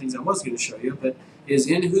was one of the things I was going to show you, but is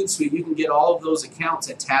in Hootsuite you can get all of those accounts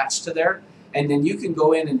attached to there, and then you can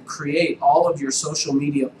go in and create all of your social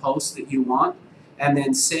media posts that you want, and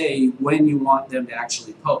then say when you want them to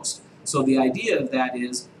actually post. So the idea of that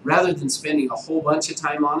is, rather than spending a whole bunch of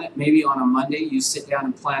time on it, maybe on a Monday you sit down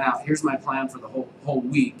and plan out, here's my plan for the whole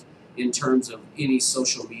week in terms of any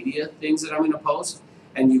social media things that I'm going to post,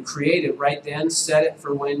 and you create it right then, set it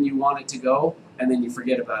for when you want it to go, and then you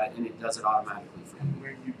forget about it, and it does it automatically for you. And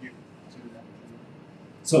where you do that?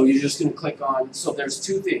 So you're just going to click on, so there's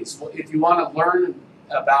two things. Well, if you want to learn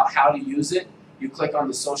about how to use it, you click on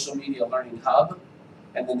the Social Media Learning Hub,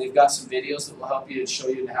 and then they've got some videos that will help you and show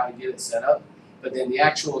you how to get it set up. But then the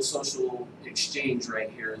actual social exchange right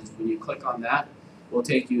here is when you click on that, will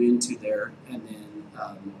take you into there, and then,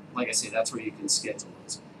 like I say, that's where you can schedule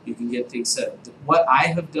those. You can get things set up. What I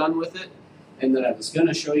have done with it, and that I was going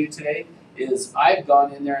to show you today, is I've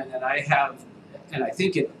gone in there and then I have, and I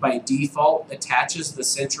think it by default attaches the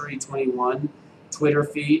Century 21 Twitter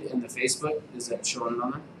feed and the Facebook. Is that showing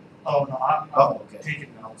on there? Oh, no, I'm okay.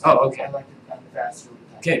 taking notes. Oh, okay. I like to kind of faster.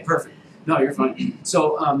 Okay, perfect. No, you're fine.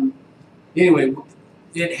 So anyway,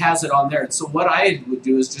 it has it on there. So what I would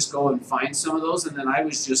do is just go and find some of those, and then I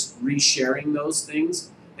was just resharing those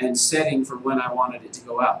things and setting for when I wanted it to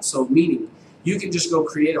go out. So meaning, you can just go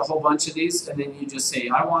create a whole bunch of these, and then you just say,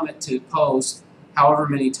 I want it to post however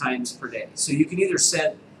many times per day. So you can either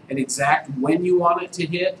set an exact when you want it to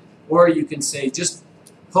hit, or you can say just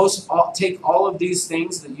take all of these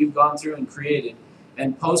things that you've gone through and created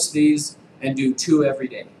and post these and do 2 every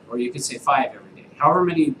day. Or you can say 5 every day. However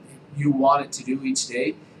many you want it to do each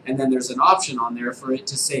day. And then there's an option on there for it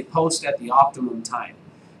to say post at the optimum time.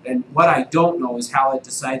 And what I don't know is how it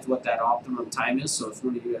decides what that optimum time is. So if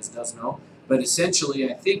one of you guys does know. But essentially,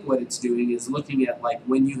 I think what it's doing is looking at like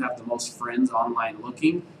when you have the most friends online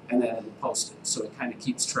looking, and then it'll post it. So it kind of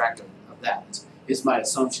keeps track of that. It's my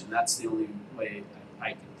assumption. That's the only way I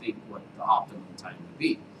can think what the optimum time would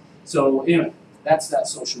be. So anyway, that's that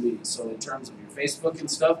social media. So in terms of your Facebook and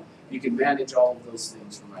stuff, you can manage all of those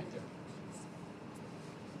things from right there.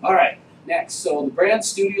 All right, next. So the brand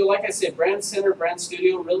studio, like I said, brand center, brand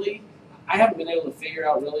studio, really, I haven't been able to figure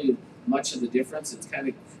out really much of the difference. It kind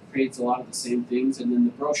of creates a lot of the same things. And then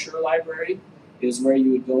the brochure library is where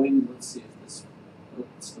you would go in. Let's see if this, oh,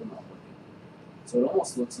 it's still not working. So it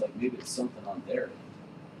almost looks like maybe it's something on there.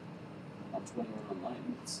 On 21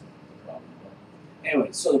 Online, that's the problem. But anyway,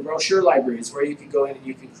 so the brochure library is where you can go in and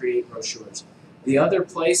you can create brochures. The other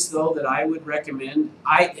place, though, that I would recommend,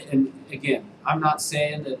 and again, I'm not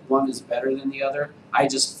saying that one is better than the other.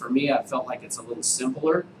 For me, I felt like it's a little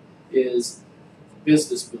simpler, is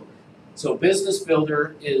Business Builder. So Business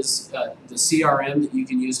Builder is the CRM that you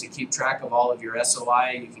can use to keep track of all of your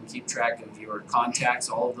SOI. You can keep track of your contacts,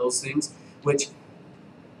 all of those things, which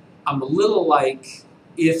I'm a little like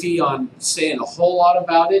iffy on saying a whole lot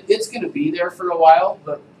about it. It's going to be there for a while,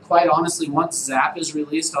 but quite honestly, once Zap is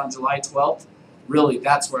released on July 12th, really,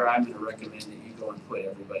 that's where I'm going to recommend that you go and put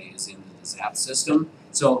everybody is into the Zap system.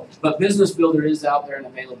 So, but Business Builder is out there and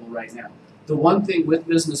available right now. The one thing with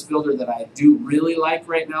Business Builder that I do really like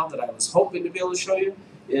right now that I was hoping to be able to show you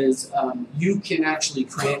is you can actually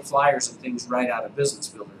create flyers and things right out of Business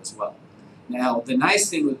Builder as well. Now, the nice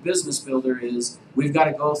thing with Business Builder is we've got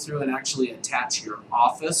to go through and actually attach your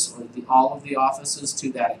office or all of the offices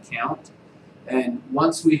to that account. And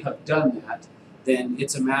once we have done that, then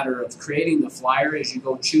it's a matter of creating the flyer. As you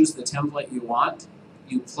go choose the template you want,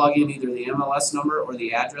 you plug in either the MLS number or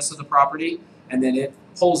the address of the property, and then it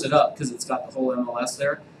pulls it up because it's got the whole MLS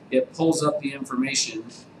there. It pulls up the information,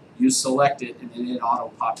 you select it, and then it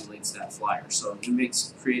auto-populates that flyer. So it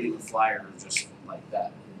makes creating a flyer just like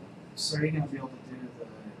that. So are you going to be able to do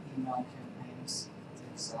the email campaigns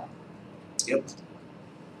with Zap? Yep.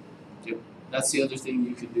 Yep. That's the other thing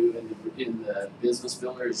you can do in the Business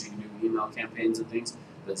Builder is you can do email campaigns and things,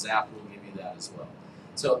 but Zap will give you that as well.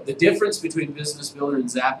 So the difference between Business Builder and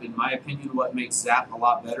Zap, in my opinion, what makes Zap a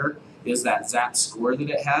lot better is that Zap score that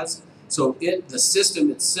it has. So the system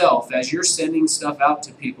itself, as you're sending stuff out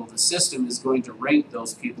to people, the system is going to rank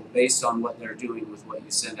those people based on what they're doing with what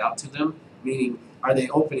you send out to them, meaning are they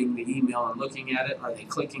opening the email and looking at it? Are they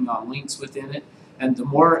clicking on links within it? And the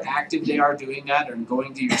more active they are doing that and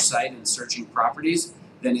going to your site and searching properties,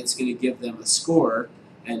 then it's going to give them a score.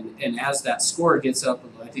 And as that score gets up,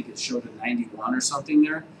 I think it showed a 91 or something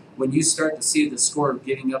there, when you start to see the score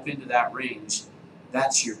getting up into that range,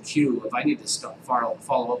 that's your cue of I need to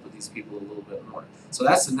follow up with these people a little bit more. So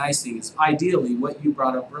that's the nice thing is ideally what you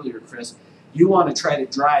brought up earlier, Chris, you want to try to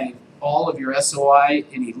drive all of your SOI,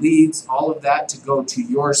 any leads, all of that to go to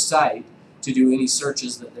your site to do any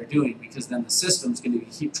searches that they're doing, because then the system's going to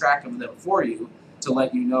keep track of them for you to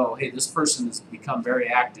let you know, hey, this person has become very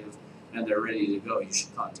active and they're ready to go. You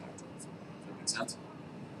should contact them. Does that make sense?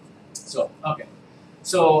 So, okay.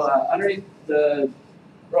 So underneath the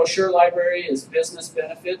brochure library is business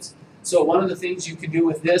benefits. So one of the things you can do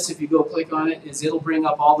with this, if you go click on it, is it'll bring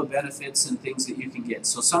up all the benefits and things that you can get.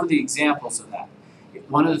 So some of the examples of that.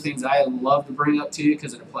 One of the things I love to bring up to you,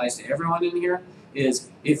 because it applies to everyone in here, is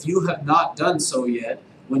if you have not done so yet,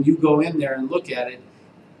 when you go in there and look at it,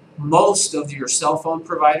 most of your cell phone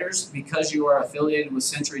providers, because you are affiliated with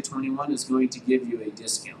Century 21, is going to give you a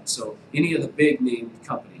discount. So any of the big name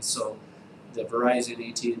companies, so the Verizon,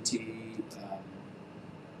 AT&T,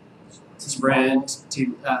 Sprint,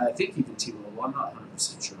 I think even T-Mobile, I'm not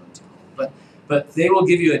 100% sure on T-Mobile, but they will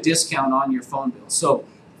give you a discount on your phone bill. So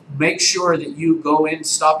make sure that you go in,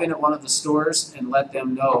 stop in at one of the stores and let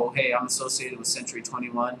them know, hey, I'm associated with Century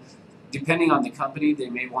 21. Depending on the company, they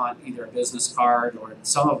may want either a business card or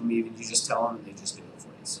some of them even you just tell them and they just do it for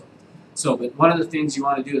you. But one of the things you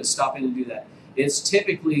want to do is stop in and do that. It's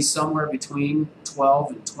typically somewhere between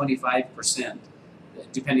 12 and 25%,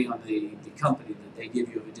 depending on the company that they give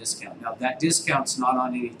you a discount. Now that discount's not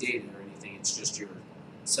on any data or anything, it's just your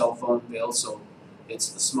cell phone bill, so it's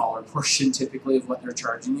the smaller portion typically of what they're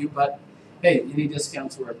charging you, but hey, any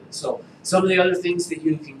discounts worth it. So some of the other things that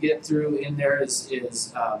you can get through in there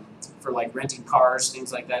is for like renting cars,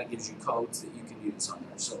 things like that. It gives you codes that you can use on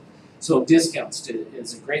there. So discounts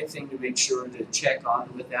is a great thing to make sure to check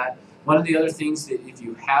on with that. One of the other things that if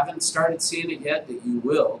you haven't started seeing it yet, that you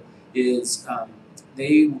will, is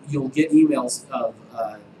you'll get emails of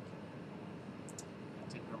I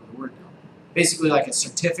can't remember the word now. Basically like a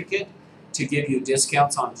certificate to give you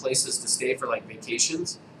discounts on places to stay for like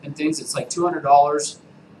vacations and things. It's like $200 or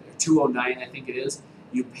 $209, I think it is.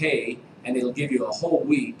 You pay, and it'll give you a whole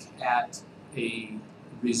week at a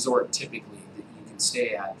resort typically that you can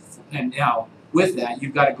stay at. And now with that,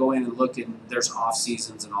 you've got to go in and look, and there's off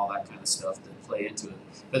seasons and all that kind of stuff that play into it.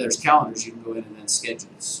 But there's calendars you can go in and then schedule,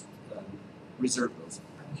 reserve those.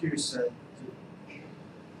 I'm curious,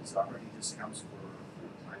 is there already discounts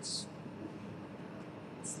for ice,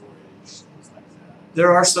 storage, things like that?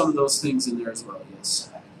 There are some of those things in there as well, yes.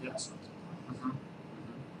 Yep.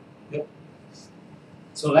 Yep.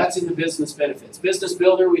 So that's in the business benefits. Business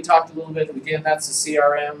Builder, we talked a little bit. Again, that's the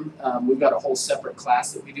CRM. We've got a whole separate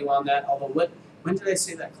class that we do on that. Although, when did I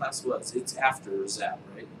say that class was? It's after ZAP,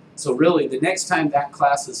 right? So really, the next time that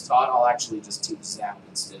class is taught, I'll actually just teach ZAP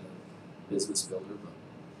instead of Business Builder.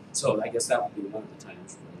 So I guess that would be one of the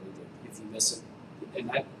times really that if you miss it.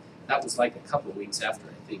 And that was like a couple of weeks after,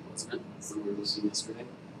 I think, wasn't it? When we were listening yesterday.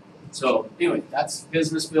 So anyway, that's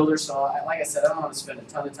Business Builder. So like I said, I don't want to spend a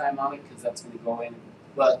ton of time on it because that's going to go in.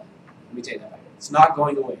 But let me take that back. It's not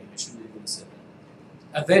going away. I shouldn't even say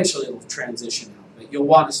that. Eventually, it will transition out, but you'll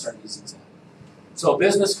want to start using that. So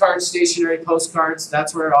business cards, stationery, postcards.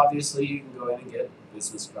 That's where obviously you can go in and get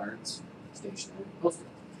business cards, stationery, postcards.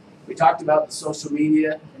 We talked about the social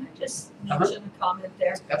media. Can I just mention a comment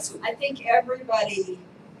there? Absolutely. I think everybody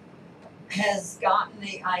has gotten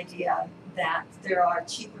the idea that there are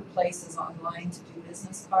cheaper places online to do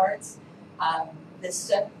business cards.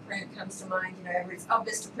 Vista Print comes to mind. You know,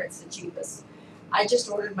 Vistaprint's the cheapest. I just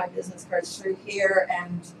ordered my business cards through here,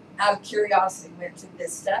 and out of curiosity went to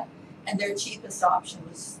Vista, and their cheapest option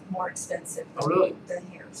was more expensive than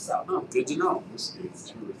here. So. Oh, good to know. This gave 2 or 3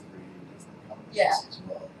 different companies Yeah. as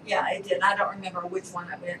well. Yeah, it did. I don't remember which one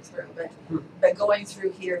I went through, but going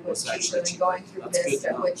through here was That's cheaper than cheaper. going through That's good Vista,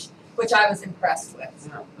 to know. which I was impressed with.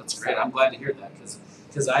 Yeah, that's great. I'm glad to hear that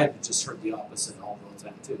because I've just heard the opposite all the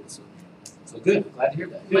time too. So good. I'm glad to hear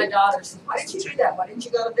that. My Good. daughter said, "Why didn't you do that? Why didn't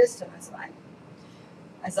you go to Vista?" And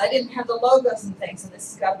I said, I didn't have the logos and things, and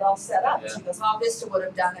this has got it all set up. Yeah. She goes, "Oh, Vista would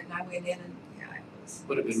have done it," and I went in and it was.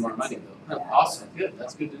 Would have been more money though. Yeah. Awesome. Good.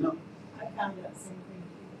 That's good to know. I found that same thing.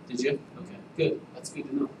 Did you? Okay. Good. That's good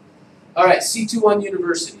to know. All right, C21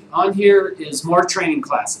 University. On here is more training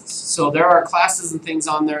classes. So there are classes and things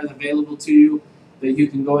on there available to you that you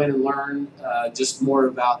can go in and learn just more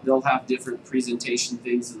about. They'll have different presentation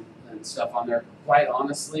things and stuff on there. Quite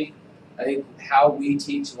honestly, I think how we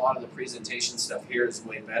teach a lot of the presentation stuff here is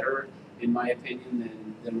way better, in my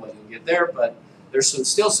opinion, than what you'll get there. But there's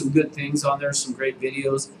still some good things on there, some great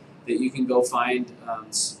videos that you can go find.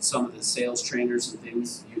 Some of the sales trainers and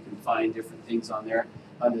things, you can find different things on there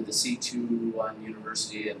under the C21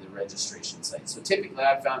 University and the registration site. So typically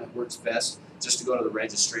I've found it works best just to go to the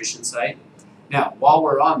registration site. Now, while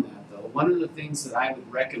we're on that though, one of the things that I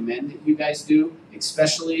would recommend that you guys do,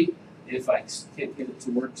 especially if I can't get it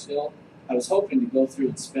to work still, I was hoping to go through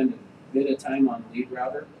and spend a bit of time on Lead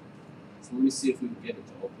Router. So let me see if we can get it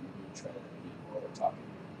to open. We'll try that again while we're talking.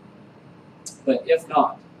 But if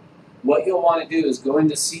not, what you'll want to do is go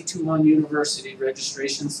into C21 University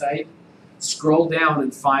registration site, scroll down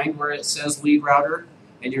and find where it says Lead Router,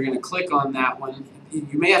 and you're going to click on that one.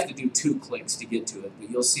 You may have to do 2 clicks to get to it, but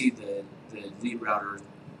you'll see the Lead Router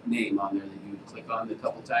name on there that you click on a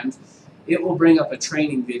couple times. It will bring up a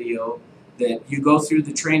training video that you go through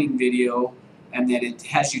the training video, and then it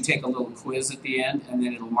has you take a little quiz at the end, and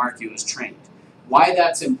then it'll mark you as trained. Why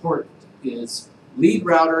that's important is Lead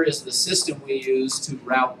Router is the system we use to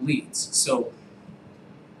route leads. So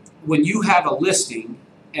when you have a listing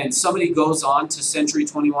and somebody goes on to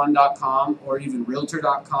century21.com or even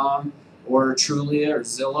realtor.com or Trulia or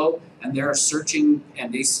Zillow, and they're searching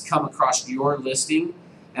and they come across your listing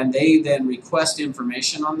and they then request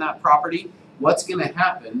information on that property, what's going to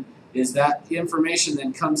happen is that information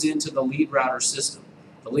then comes into the Lead Router system.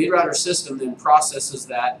 The Lead Router system then processes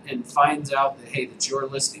that and finds out that, hey, that's your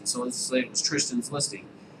listing. So let's say it was Tristan's listing.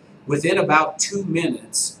 Within about 2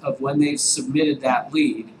 minutes of when they've submitted that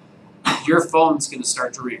lead, your phone's going to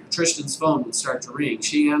start to ring. Tristan's phone would start to ring.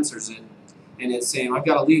 She answers it, and it's saying, I've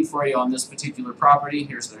got a lead for you on this particular property.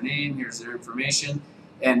 Here's their name. Here's their information.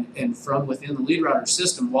 And from within the Lead Router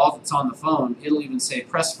system, while it's on the phone, it'll even say,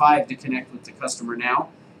 press 5 to connect with the customer now.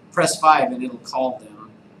 press 5 and it'll call them,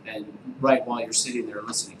 and right while you're sitting there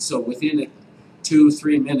listening. So within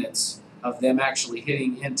 2-3 minutes of them actually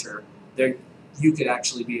hitting enter, you could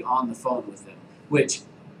actually be on the phone with them, which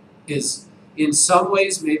is in some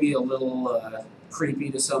ways maybe a little creepy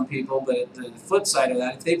to some people, but the flip side of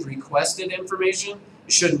that, if they've requested information,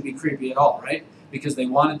 it shouldn't be creepy at all, right? Because they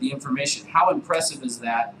wanted the information. How impressive is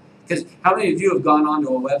that? Because how many of you have gone onto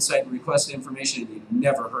a website and requested information and you've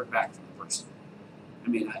never heard back from the person? I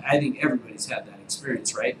mean, I think everybody's had that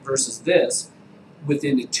experience, right? Versus this,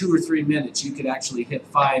 within 2 or 3 minutes, you could actually hit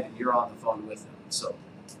 5 and you're on the phone with them. So,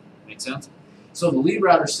 make sense? So the lead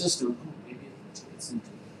router system, maybe it gets into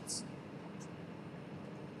this.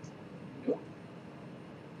 Nope.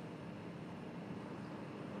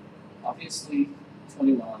 Obviously,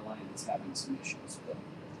 21 Online is having some issues. But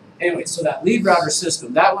anyway, so that lead router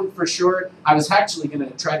system, that one for sure, I was actually going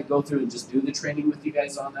to try to go through and just do the training with you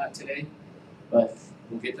guys on that today, but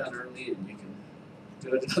we'll get done early and you can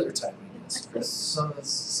do it another time, I guess. Chris? So does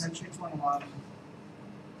Century 21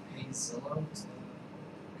 pay Zillow to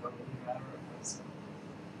go to the router, or how does it?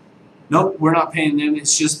 Nope, we're not paying them.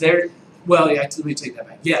 It's just their. Well, yeah. Let me take that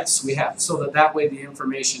back. Yes, we have. So that way the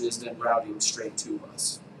information is then routing straight to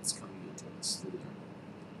us. It's coming into us through there.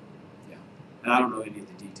 Yeah, and I don't know any of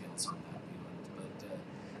the details on that,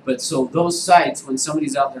 but so those sites, when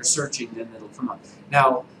somebody's out there searching, then it'll come up.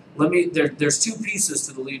 Now, there's 2 pieces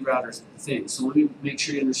to the lead router thing. So let me make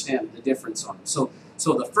sure you understand the difference on it. So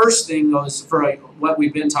the first thing goes for what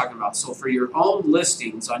we've been talking about. So for your own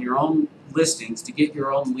listings, on your own listings, to get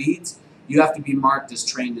your own leads, you have to be marked as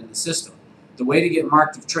trained in the system. The way to get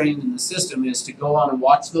marked as trained in the system is to go on and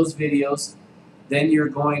watch those videos. Then you're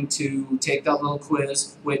going to take that little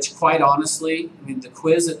quiz, which quite honestly, I mean, the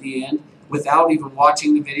quiz at the end, without even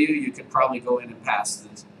watching the video, you could probably go in and pass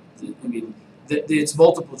it's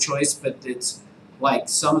multiple choice, but it's like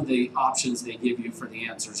some of the options they give you for the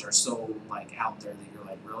answers are so like out there that you're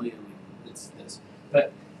like, really? I mean, it's this.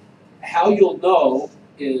 But how you'll know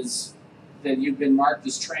is that you've been marked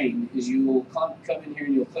as trained is you will come in here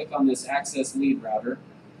and you'll click on this Access Lead Router.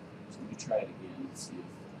 So let me try it again and see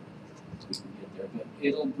if we can get there. But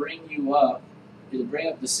it'll bring you up. It'll bring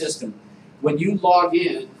up the system. When you log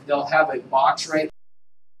in, they'll have a box right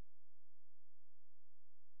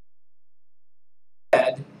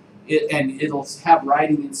and it'll have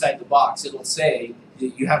writing inside the box. It'll say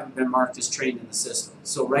that you haven't been marked as trained in the system.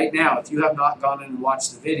 So right now, if you have not gone in and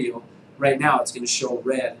watched the video, right now it's going to show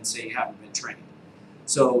red and say you haven't been trained.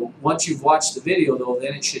 So once you've watched the video, though,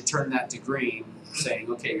 then it should turn that to green, saying,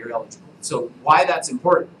 okay, you're eligible. So why that's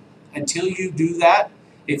important? Until you do that,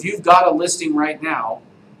 if you've got a listing right now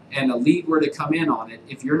and a lead were to come in on it,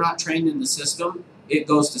 if you're not trained in the system, it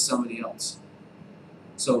goes to somebody else.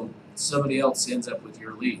 So somebody else ends up with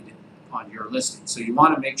your lead on your listing. So you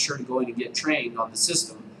want to make sure to go in and get trained on the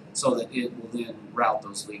system so that it will then route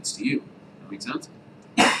those leads to you. That make sense?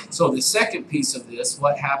 So the second piece of this,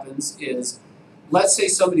 what happens is, let's say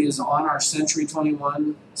somebody is on our Century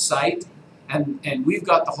 21 site and we've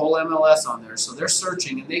got the whole MLS on there. So they're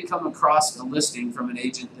searching and they come across a listing from an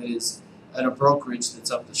agent that is at a brokerage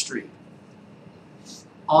that's up the street.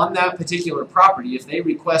 On that particular property, if they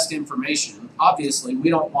request information, obviously we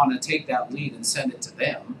don't want to take that lead and send it to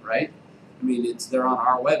them, right? I mean, they're on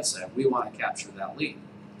our website. We want to capture that lead.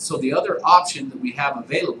 So the other option that we have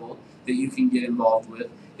available that you can get involved with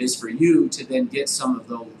is for you to then get some of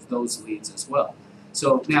those leads as well.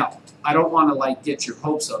 So now, I don't want to like get your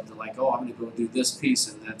hopes up to like, oh, I'm going to go do this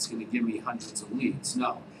piece and that's going to give me hundreds of leads.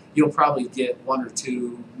 No, you'll probably get 1 or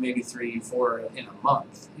 2, maybe 3, 4 in a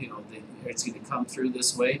month. You know, it's going to come through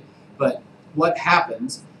this way. But what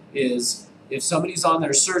happens is if somebody's on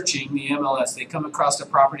there searching the MLS, they come across a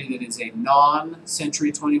property that is a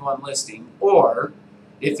non-Century 21 listing, or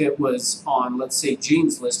if it was on, let's say,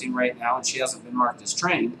 Jean's listing right now and she hasn't been marked as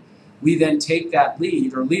trained, we then take that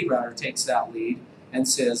lead, or Lead Router takes that lead and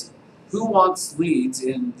says, who wants leads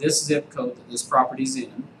in this zip code that this property's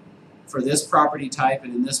in, for this property type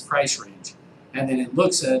and in this price range? And then it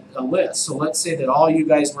looks at a list. So let's say that all you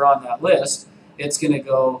guys were on that list. It's going to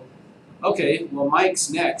go, okay, well, Mike's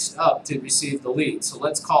next up to receive the lead, so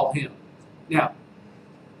let's call him. Now,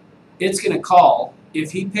 it's going to call.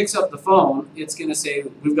 If he picks up the phone, it's going to say,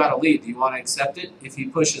 we've got a lead. Do you want to accept it? If he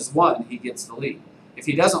pushes 1, he gets the lead. If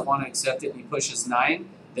he doesn't want to accept it and he pushes 9,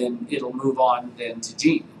 then it'll move on then to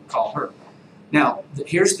Jean and call her. Now,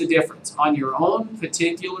 here's the difference. On your own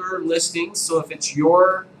particular listings, so if it's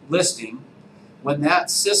your listing, when that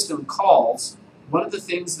system calls, one of the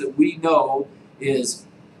things that we know is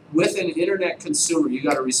with an internet consumer, you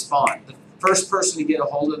got to respond. The first person to get a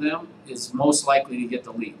hold of them is most likely to get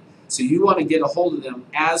the lead. So you want to get a hold of them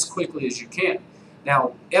as quickly as you can.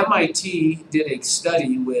 Now, MIT did a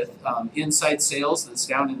study with Inside Sales that's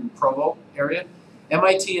down in the Provo area.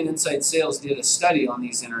 MIT and Inside Sales did a study on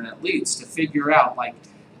these internet leads to figure out, like,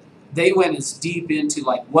 they went as deep into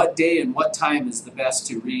like what day and what time is the best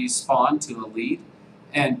to respond to a lead.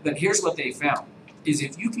 But here's what they found, is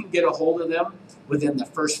if you can get a hold of them within the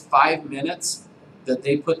first 5 minutes that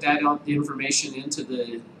they put that information into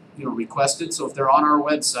the requested. So if they're on our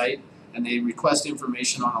website and they request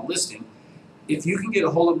information on a listing, if you can get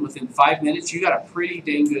a hold of them within 5 minutes, you got a pretty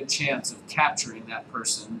dang good chance of capturing that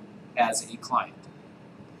person as a client.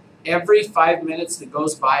 Every 5 minutes that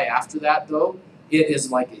goes by after that, though, it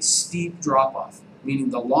is like a steep drop-off,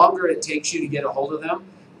 meaning the longer it takes you to get a hold of them.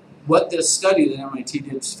 What this study that MIT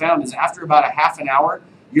did found is after about a half an hour,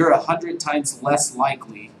 you're 100 times less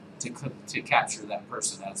likely to capture that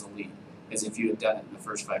person as a lead as if you had done it in the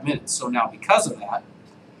first 5 minutes. So now because of that,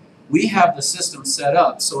 we have the system set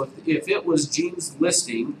up so if it was Gene's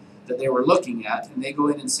listing that they were looking at and they go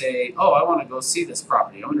in and say, oh, I want to go see this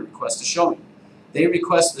property, I'm going to request a showing. They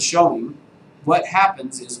request the showing. What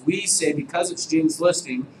happens is we say, because it's Gene's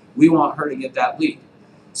listing, we want her to get that lead.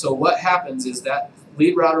 So what happens is that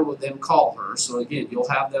lead router will then call her. So again, you'll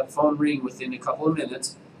have that phone ring within a couple of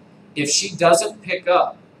minutes. If she doesn't pick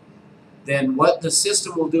up, then what the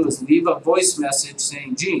system will do is leave a voice message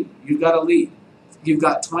saying, Gene, you've got a lead. You've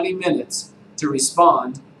got 20 minutes to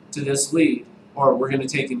respond to this lead, or we're going to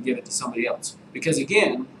take and give it to somebody else. Because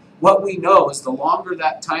again, what we know is the longer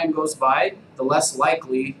that time goes by, the less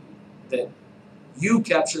likely that you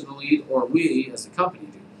capture the lead or we as a company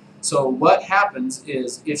do. So what happens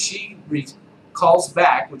is if she calls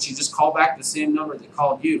back, which you just call back the same number that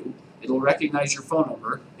called you, it'll recognize your phone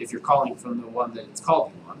number if you're calling from the one that it's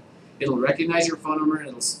called you on. It'll recognize your phone number and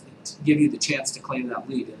it'll give you the chance to claim that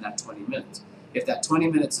lead in that 20 minutes. If that 20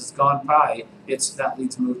 minutes has gone by, that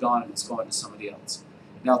lead's moved on and it's going to somebody else.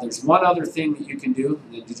 Now there's one other thing that you can do.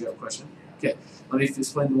 Did you have a question? Okay, let me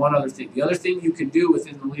explain one other thing. The other thing you can do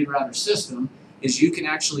within the lead router system is you can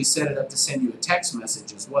actually set it up to send you a text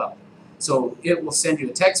message as well. So it will send you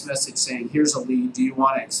a text message saying, here's a lead, do you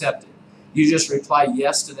want to accept it? You just reply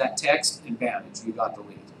yes to that text and bam, you got the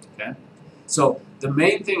lead, okay? So the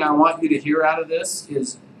main thing I want you to hear out of this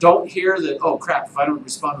is don't hear that, oh crap, if I don't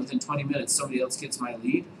respond within 20 minutes, somebody else gets my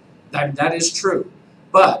lead. That is true.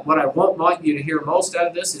 But what I won't want you to hear most out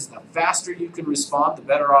of this is the faster you can respond, the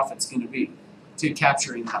better off it's going to be to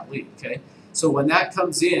capturing that lead, okay? So when that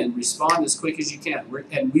comes in, respond as quick as you can.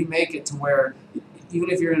 And we make it to where even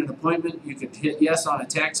if you're in an appointment, you could hit yes on a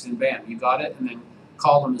text and bam, you got it, and then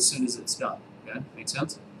call them as soon as it's done. Okay? Make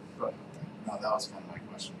sense? Go ahead. No, that was kind of my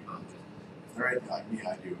question. If they're anything like me,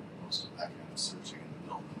 I do most of that kind of searching in the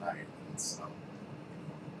middle of the night, and so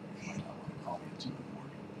you might not want to call me at 2 in the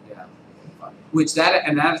morning. Yeah. Which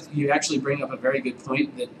that you actually bring up a very good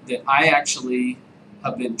point that I actually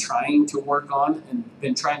have been trying to work on and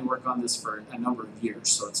been trying to work on this for a number of years.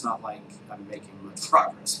 So it's not like I'm making much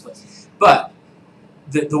progress, but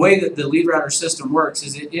the way that the lead router system works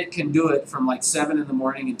is it can do it from like 7 in the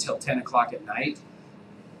morning until 10 o'clock at night,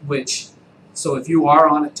 so if you are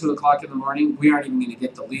on at 2 o'clock in the morning, we aren't even going to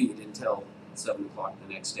get the lead until 7 o'clock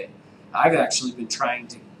the next day. I've actually been trying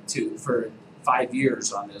to for 5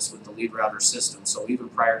 years on this with the lead router system. So even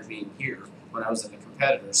prior to being here, when I was at a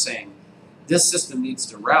competitor, saying this system needs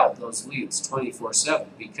to route those leads 24/7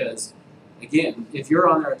 because, again, if you're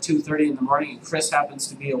on there at 2:30 in the morning and Chris happens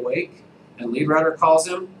to be awake and lead router calls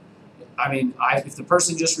him, I mean, if the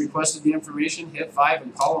person just requested the information, hit 5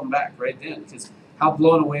 and call them back right then. Because how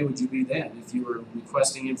blown away would you be then if you were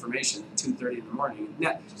requesting information at 2:30 in the morning?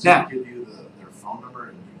 Does it give you their phone number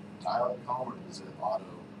and you dial it and call them, or does it auto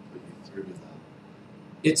put you through to them?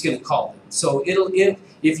 It's going to call them. So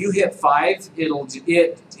if you hit 5,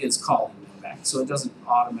 it is calling them back. So it doesn't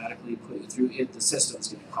automatically put you through. The system's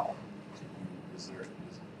going to call them. Is there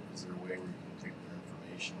a way where you can take their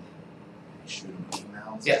information and shoot them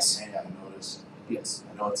emails? Yes. Hey, I noticed. Yes.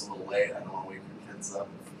 I know it's a little late. I don't want to wake your kids up.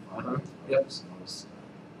 Yep.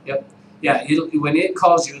 Yep. Yeah. When it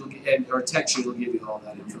calls you or texts you, it'll give you all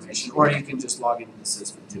that information, or you can just log into the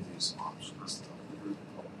system. Give you some options.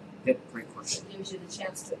 Yep. Great question. It gives you the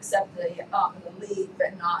chance to accept the lead,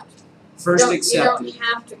 but not. First accept it. You don't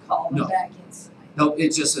have to call them back instantly. No, it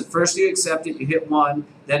just says first you accept it, you hit 1,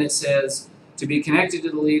 then it says to be connected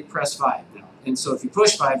to the lead, press 5 now. And so if you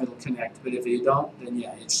push 5, it'll connect, but if you don't, then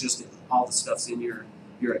yeah, it's just all the stuff's in your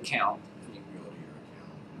account. And you can go to your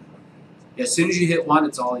account. Yeah, as soon as you hit 1,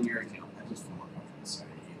 it's all in your account. I just feel more comfortable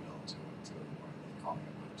sending an email to call me,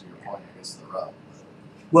 but to your point, I guess the rub.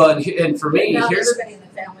 Well, and for me, Not here's everybody in the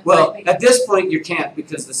family well, might be. at this point you can't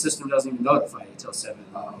because the system doesn't even notify you until 7.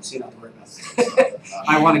 So you don't have to worry about that.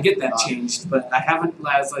 I want to get that changed, but I haven't.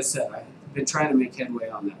 As I said, I've been trying to make headway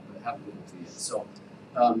on that, but I haven't been able to yet. So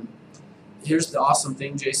here's the awesome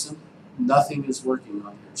thing, Jason. Nothing is working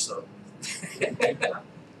on here, so.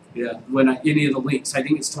 Yeah, when any of the links, I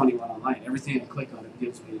think it's 21 online. Everything I click on, it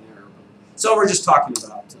gives me an error. So we're just talking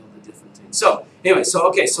about the different things. So anyway,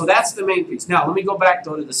 so that's the main piece. Now let me go back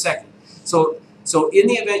though to the second. So in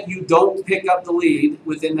the event you don't pick up the lead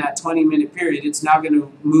within that 20-minute period, it's now going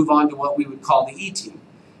to move on to what we would call the E-team.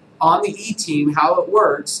 On the E-team, how it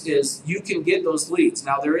works is you can get those leads.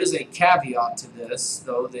 Now there is a caveat to this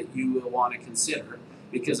though that you will want to consider.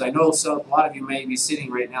 Because I know a lot of you may be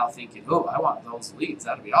sitting right now thinking, oh, I want those leads.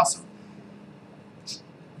 That would be awesome.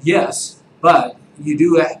 Yes, but you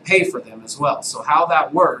do pay for them as well. So how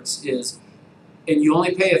that works is, and you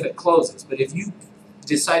only pay if it closes. But if you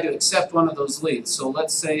decide to accept one of those leads, so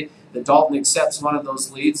let's say that Dalton accepts one of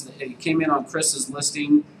those leads, that it came in on Chris's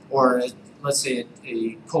listing, or let's say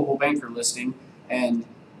a Coldwell Banker listing, and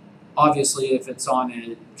obviously, if it's on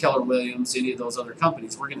a Keller Williams, any of those other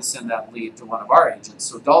companies, we're going to send that lead to one of our agents.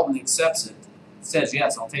 So Dalton accepts it, says,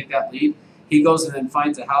 yes, I'll take that lead. He goes and then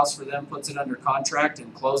finds a house for them, puts it under contract,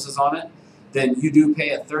 and closes on it. Then you do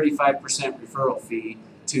pay a 35% referral fee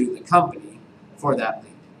to the company for that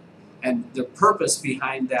lead. And the purpose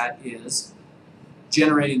behind that is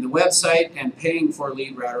generating the website and paying for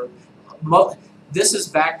LeadRouter. This is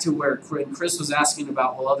back to where Chris was asking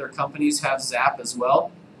about, will other companies have Zap as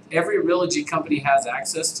well? Every Realogy company has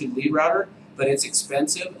access to LeadRouter, but it's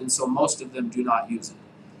expensive, and so most of them do not use it.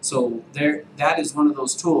 So that is one of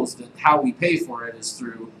those tools that how we pay for it is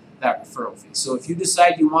through that referral fee. So if you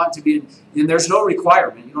decide you want to be, and there's no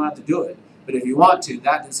requirement, you don't have to do it, but if you want to,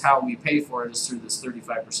 that is how we pay for it, is through this 35%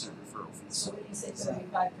 referral fee. So when you say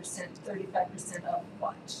 35% of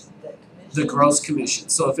what? The commission? The gross commission.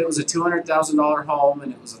 So if it was a $200,000 home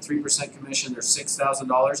and it was a 3% commission, there's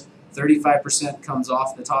 $6,000. 35% comes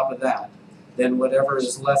off the top of that. Then whatever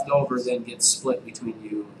is left over then gets split between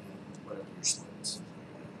you and whatever your split is.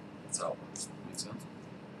 That's how it works. Makes sense?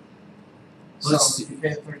 So if you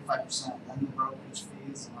pay 35%, then the brokerage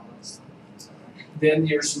fees and all that stuff. Then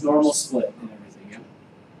your normal split and everything,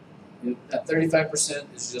 yeah. That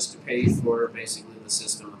 35% is just to pay for basically the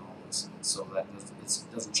system and all those things. So that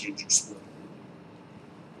doesn't change your split.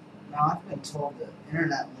 Now I've been told that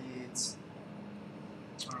internet leads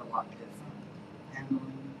are a lot different.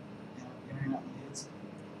 Handling internet leads.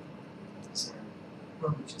 Is there,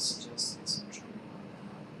 what would you suggest some training?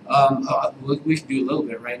 We can do a little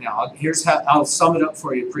bit right now. Here's how I'll sum it up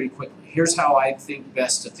for you pretty quickly. Here's how I think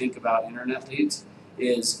best to think about internet leads: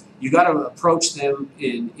 is you got to approach them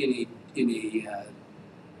in a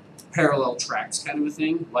parallel tracks kind of a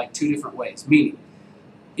thing, like two different ways. Meaning,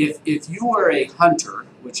 if you were a hunter,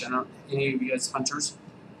 which I don't, any of you guys hunters?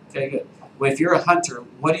 Okay, good. Well, if you're a hunter,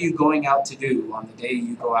 what are you going out to do on the day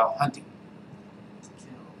you go out hunting?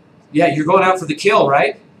 Yeah, you're going out for the kill,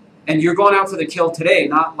 right? And you're going out for the kill today,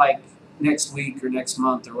 not like next week or next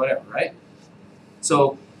month or whatever, right?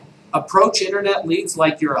 So approach internet leads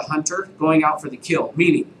like you're a hunter going out for the kill,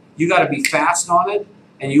 meaning you got to be fast on it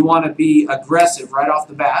and you want to be aggressive right off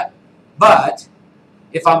the bat. But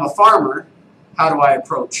if I'm a farmer, how do I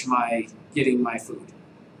approach getting my food?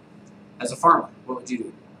 As a farmer, what would you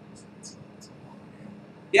do?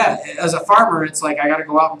 Yeah, as a farmer, it's like I got to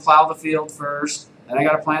go out and plow the field first, then I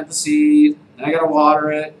got to plant the seed, then I got to water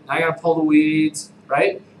it, then I got to pull the weeds,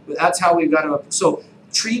 right? But that's how we've got to. So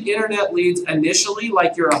treat internet leads initially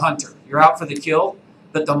like you're a hunter. You're out for the kill,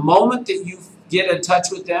 but the moment that you get in touch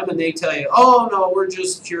with them and they tell you, oh no, we're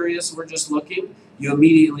just curious, we're just looking, you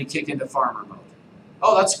immediately kick into farmer mode.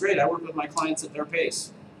 Oh, that's great. I work with my clients at their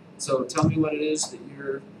pace. So tell me what it is that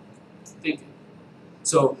you're thinking.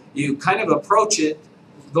 So you kind of approach it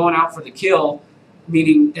going out for the kill,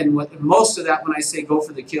 meaning, and what most of that when I say go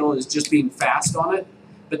for the kill is just being fast on it,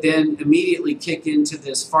 but then immediately kick into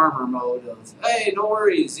this farmer mode of, hey, no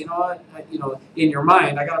worries, you know what, in your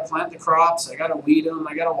mind, I got to plant the crops, I got to weed them,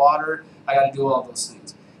 I got to water, I got to do all those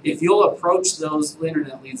things. If you'll approach those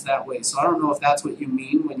internet leads that way, so I don't know if that's what you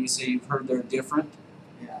mean when you say you've heard they're different.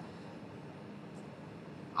 Yeah.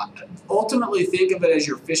 Ultimately, think of it as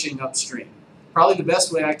you're fishing upstream. Probably the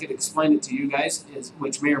best way I could explain it to you guys is,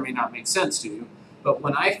 which may or may not make sense to you, but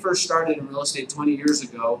when I first started in real estate 20 years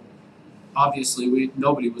ago, obviously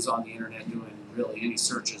nobody was on the internet doing really any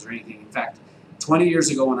searches or anything. In fact, 20 years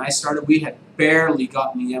ago when I started, we had barely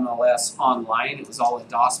gotten the MLS online. It was all a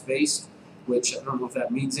DOS based, which I don't know if that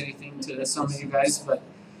means anything to some of you guys, but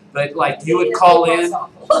like you would call in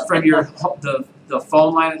from the the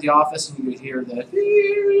phone line at the office, and you could hear the,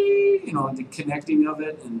 the connecting of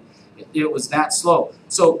it, and it was that slow.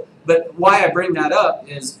 So, but why I bring that up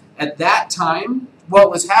is at that time,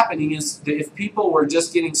 what was happening is that if people were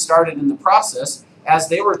just getting started in the process, as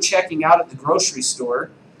they were checking out at the grocery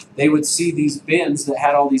store, they would see these bins that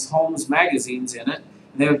had all these Holmes magazines in it,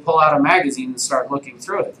 and they would pull out a magazine and start looking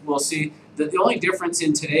through it. We'll see that the only difference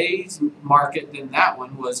in today's market than that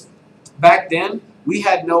one was back then we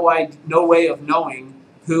had no way of knowing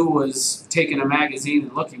who was taking a magazine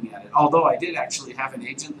and looking at it. Although I did actually have an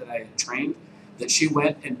agent that I had trained that she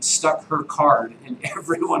went and stuck her card in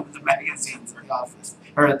every one of the magazines in the office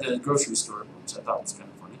or at the grocery store, which I thought was kind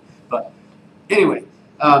of funny. But anyway,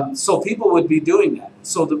 so people would be doing that.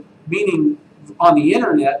 So meaning on the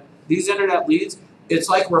internet, these internet leads, it's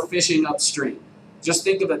like we're fishing upstream. Just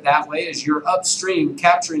think of it that way, as you're upstream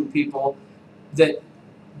capturing people that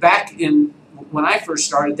back in when I first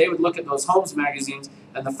started, they would look at those Holmes magazines,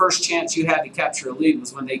 and the first chance you had to capture a lead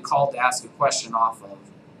was when they called to ask a question off of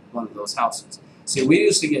one of those houses. See, we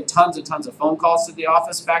used to get tons of phone calls to the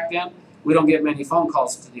office back then. We don't get many phone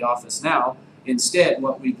calls to the office now. Instead,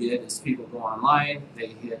 what we did is people go online, they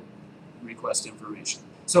hit request information.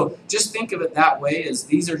 So just think of it that way, as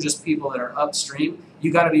these are just people that are upstream.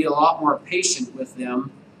 You got to be a lot more patient with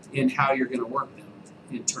them in how you're going to work them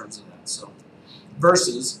in terms of that. So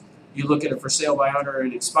versus you look at a for sale by owner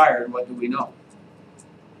and expired, what do we know?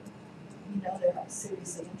 You know they're not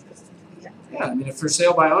seriously interested to begin with. Yeah, I mean, if for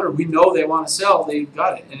sale by owner, we know they want to sell, they've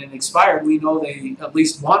got it. And in expired, we know they at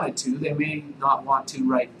least wanted to. They may not want to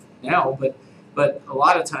right now, but a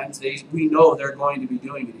lot of times we know they're going to be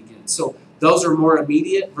doing it again. So those are more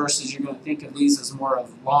immediate versus you're going to think of these as more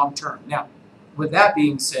of long term. Now, with that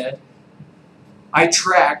being said, I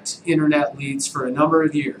tracked internet leads for a number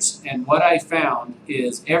of years, and what I found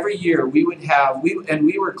is every year we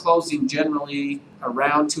were closing generally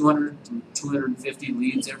around 200 to 250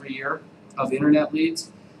 leads every year of internet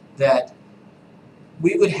leads, that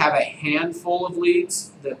we would have a handful of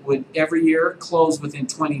leads that would every year close within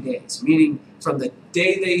 20 days, meaning from the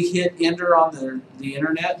day they hit enter on the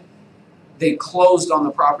internet, they closed on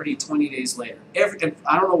the property 20 days later.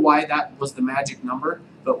 I don't know why that was the magic number,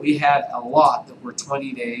 but we had a lot that were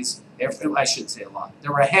 20 days. I should say a lot.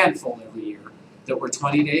 There were a handful every year that were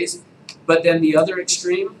 20 days. But then the other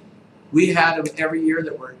extreme, we had them every year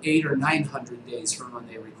that were 800 or 900 days from when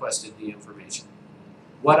they requested the information.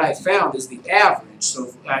 What I found is the average,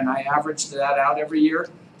 and I averaged that out every year,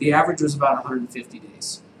 the average was about 150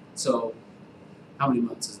 days. So how many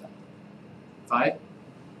months is that? 5?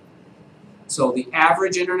 So the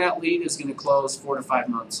average internet lead is going to close 4 to 5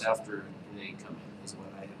 months after they come in, is what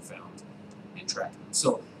I have found in tracking.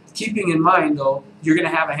 So keeping in mind, though, you're going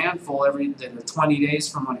to have a handful that are 20 days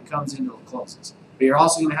from when it comes into it closes. But you're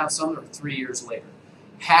also going to have some that are 3 years later.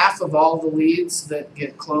 Half of all the leads that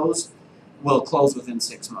get closed will close within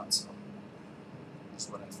 6 months. That's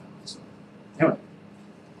what I found. So anyway,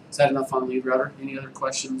 is that enough on Lead Router? Any other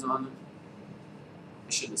questions on it?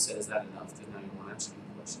 I shouldn't have said, is that enough? Didn't I want to answer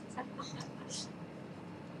any questions?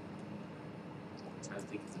 I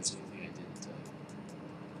think if there's anything I didn't tell you.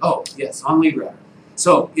 Oh, yes, on Lead Router.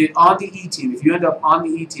 So on the E-Team, if you end up on the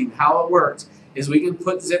E-Team, how it works is we can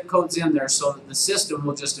put zip codes in there so that the system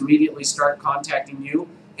will just immediately start contacting you.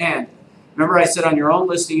 And remember I said on your own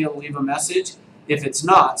listing it'll leave a message? If it's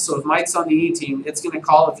not, so if Mike's on the E-Team, it's going to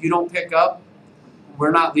call. If you don't pick up,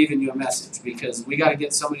 we're not leaving you a message because we got to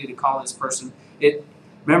get somebody to call this person.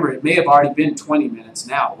 Remember, it may have already been 20 minutes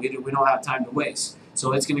now. We don't have time to waste.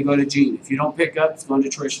 So it's going to go to Gene. If you don't pick up, it's going to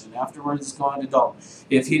Tristan. Afterwards, it's going to Dalton.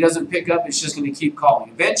 If he doesn't pick up, it's just going to keep calling.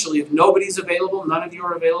 Eventually, if nobody's available, none of you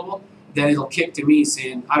are available, then it'll kick to me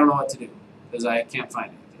saying, I don't know what to do because I can't find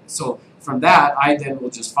anything. So from that, I then will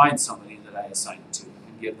just find somebody that I assign it to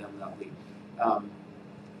and give them that lead.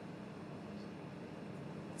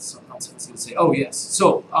 Something else I was going to say. Oh, yes.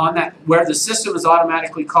 So on that, where the system is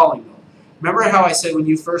automatically calling, though. Remember how I said when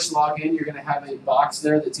you first log in, you're going to have a box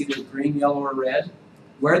there that's either green, yellow, or red?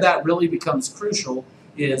 Where that really becomes crucial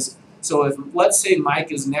is, so if, let's say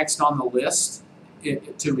Mike is next on the list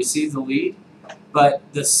to receive the lead, but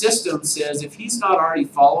the system says if he's not already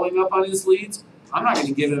following up on his leads, I'm not going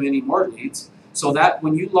to give him any more leads. So that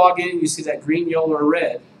when you log in, you see that green, yellow, or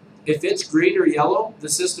red. If it's green or yellow, the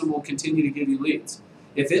system will continue to give you leads.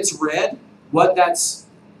 If it's red,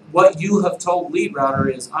 what you have told Lead Router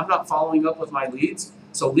is, I'm not following up with my leads.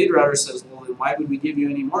 So Lead Router says, well, then why would we give you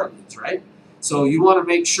any more leads, right? So you want to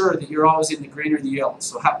make sure that you're always in the green or the yellow.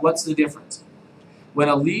 So what's the difference? When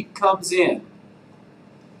a lead comes in,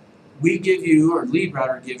 we give you, or Lead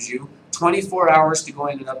Router gives you, 24 hours to go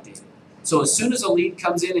in and update it. So as soon as a lead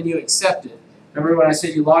comes in and you accept it, Remember when I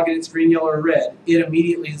said you log in, it's green, yellow, or red, it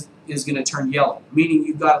immediately is going to turn yellow, meaning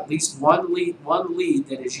you've got at least one lead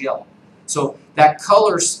that is yellow. So that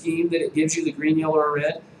color scheme that it gives you, the green, yellow, or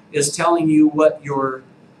red, is telling you what your,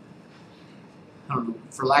 I don't know,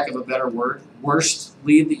 for lack of a better word, worst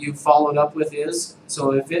lead that you've followed up with is.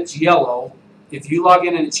 So if it's yellow, if you log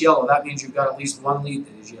in and it's yellow, that means you've got at least one lead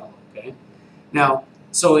that is yellow, okay? Now,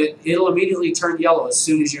 so it'll immediately turn yellow as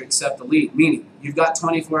soon as you accept the lead, meaning you've got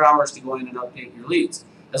 24 hours to go in and update your leads.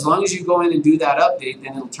 As long as you go in and do that update,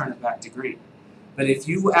 then it'll turn it back to green. But if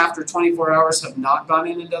you, after 24 hours, have not gone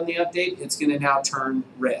in and done the update, it's going to now turn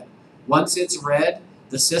red. Once it's red,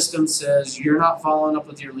 the system says you're not following up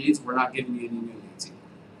with your leads, we're not giving you any new leads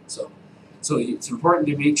anymore. So it's important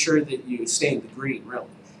to make sure that you stay in the green, really.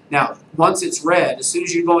 Now, once it's red, as soon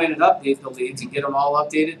as you go in and update the leads and get them all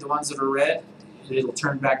updated, the ones that are red, it'll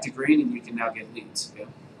turn back to green and you can now get leads. Okay?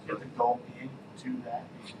 So the goal being to that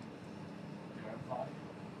verify.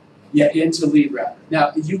 Yeah, into Lead Router.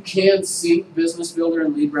 Now, you can sync Business Builder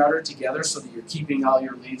and Lead Router together so that you're keeping all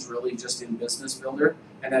your leads really just in Business Builder.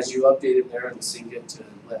 And as you update it there, it'll sync it to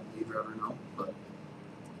let Lead Router know. But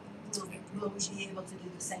Will we be able to do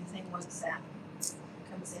the same thing once that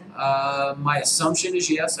comes in? my assumption is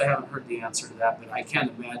yes. I haven't heard the answer to that, but I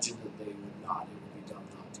can't imagine that they would not. It would be dumb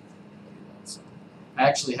not to do that. So I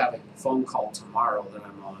actually have a phone call tomorrow that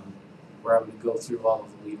I'm on where I'm going to go through all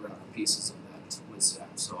of the Lead Router pieces of that with Zach.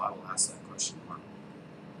 So I will ask that question tomorrow.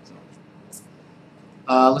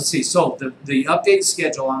 So, let's see. So the update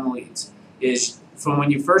schedule on the leads is from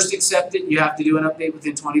when you first accept it, you have to do an update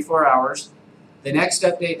within 24 hours. The next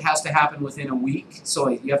update has to happen within a week. So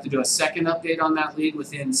you have to do a second update on that lead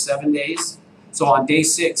within 7 days. So on day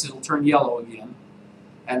 6, it'll turn yellow again.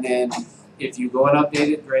 And then if you go and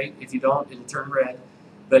update it, great. If you don't, it'll turn red.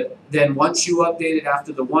 But then once you update it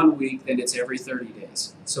after the 1 week, then it's every 30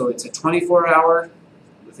 days. So it's a 24-hour,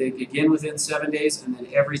 again within 7 days, and then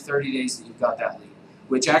every 30 days that you've got that lead,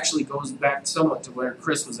 which actually goes back somewhat to where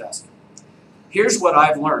Chris was asking. Here's what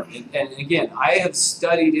I've learned, and again, I have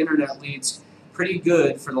studied internet leads pretty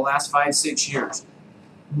good for the last 5-6 years.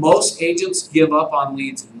 Most agents give up on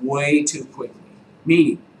leads way too quickly,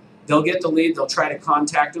 meaning they'll get the lead, they'll try to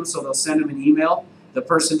contact them, so they'll send them an email. The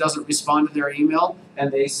person doesn't respond to their email,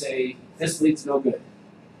 and they say, this lead's no good.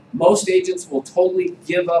 Most agents will totally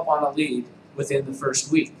give up on a lead within the first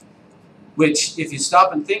week, which, if you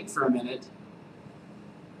stop and think for a minute,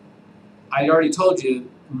 I already told you,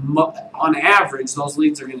 on average, those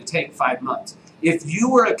leads are going to take 5 months. If you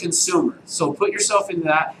were a consumer, so put yourself in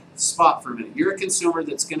that spot for a minute. You're a consumer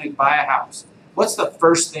that's going to buy a house. What's the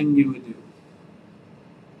first thing you would do?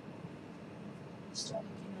 Start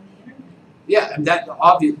looking on the internet. Yeah,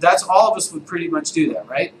 and that's all of us would pretty much do that,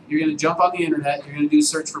 right? You're going to jump on the internet, you're going to do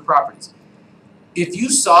search for properties. If you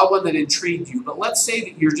saw one that intrigued you, but let's say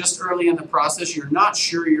that you're just early in the process, you're not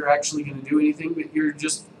sure you're actually going to do anything, but you're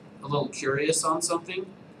just a little curious on something,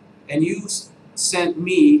 and you sent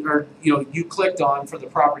me, or you clicked on for the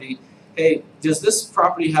property, hey, does this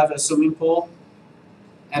property have a swimming pool?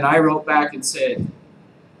 And I wrote back and said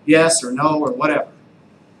yes or no or whatever.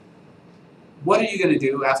 What are you going to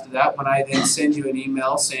do after that when I then send you an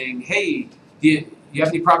email saying, hey, do you have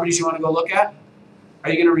any properties you want to go look at? Are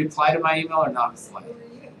you going to reply to my email or not reply? Who are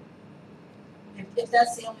you? If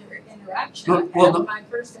that's the only interaction, my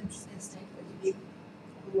first instinct would be,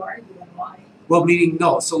 who are you and why? Well, meaning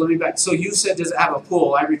no. So let me back. So you said, does it have a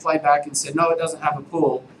pool? I replied back and said, no, it doesn't have a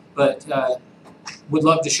pool, but would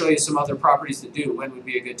love to show you some other properties that do. When would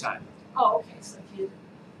be a good time? Oh,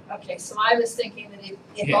 okay. So I was thinking that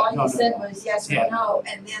if all you said was yes or no,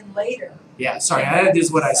 and then later. Yeah, sorry, that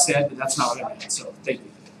is what I said, but that's not what I meant. So thank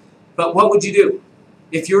you. But what would you do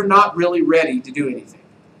if you're not really ready to do anything?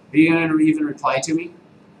 Are you going to even reply to me?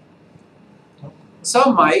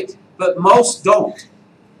 Some might, but most don't.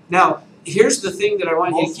 Now, here's the thing that I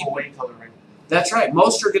want you to keep. Wait until they're ready. That's right.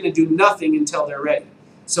 Most are going to do nothing until they're ready.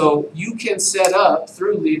 So you can set up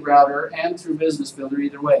through Lead Router and through Business Builder,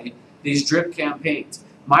 either way, these drip campaigns.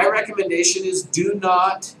 My recommendation is do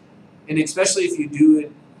not, and especially if you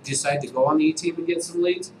do decide to go on the E-Team and get some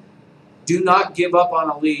leads, do not give up on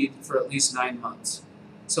a lead for at least 9 months.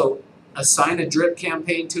 So assign a drip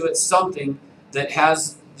campaign to it, something that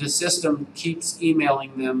has the system keeps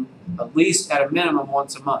emailing them at least at a minimum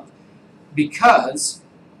once a month. Because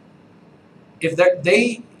if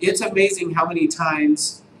it's amazing how many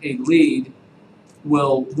times a lead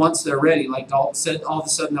will, once they're ready, like all of a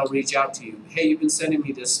sudden they'll reach out to you. Hey, you've been sending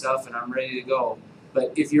me this stuff and I'm ready to go.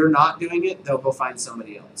 But if you're not doing it, they'll go find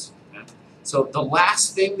somebody else. Okay? So the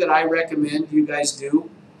last thing that I recommend you guys do,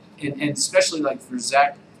 and especially like for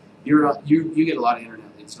Zach, you get a lot of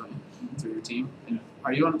internet leads, don't you? through your team. And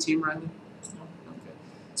are you on a team, Randy? No. Okay.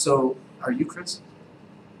 So are you, Chris?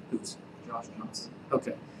 Who's? Josh Johnson.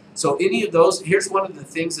 Okay. So any of those, here's one of the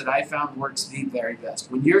things that I found works the very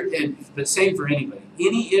best. When you're, and the same for anybody,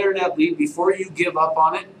 any internet lead, before you give up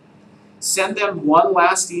on it, send them one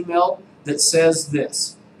last email that says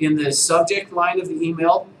this. In the subject line of the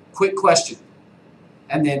email, quick question.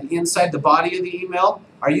 And then inside the body of the email,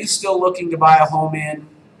 are you still looking to buy a home in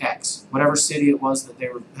X, whatever city it was that they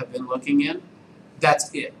have been looking in?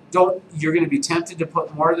 That's it. You're going to be tempted to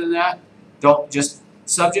put more than that. Don't just,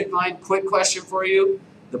 subject line, quick question for you.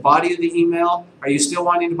 The body of the email, are you still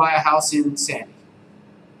wanting to buy a house in Sandy?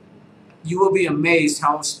 You will be amazed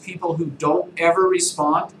how people who don't ever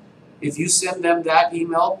respond, if you send them that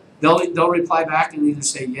email, they'll reply back and either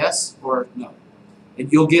say yes or no.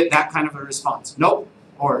 And you'll get that kind of a response. Nope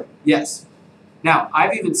or yes. Now,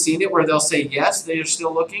 I've even seen it where they'll say yes, they're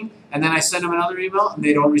still looking, and then I send them another email and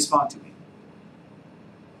they don't respond to me.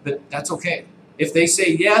 But that's okay. If they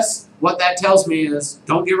say yes, what that tells me is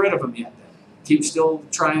don't get rid of them yet. Keep still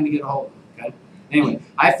trying to get a hold of them, okay? Anyway,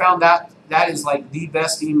 I found that is like the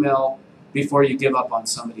best email before you give up on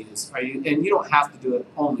somebody. And you don't have to do it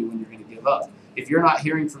only when you're going to give up. If you're not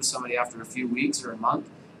hearing from somebody after a few weeks or a month,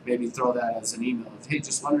 maybe throw that as an email. Hey,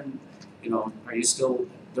 just wondering, are you still,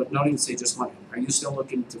 don't even say just wondering, are you still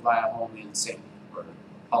looking to buy a home in Sandy or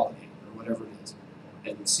Holiday or whatever it is?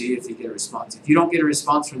 And see if you get a response. If you don't get a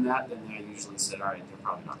response from that, then I usually said, all right, they're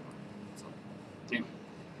probably not going. So, anyway.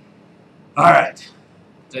 All right.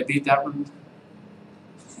 Did I beat that one?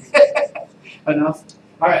 Enough?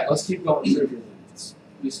 All right, let's keep going through here.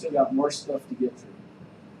 We still got more stuff to get through.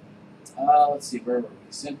 Let's see, where were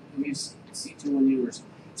we? We see two maneuvers.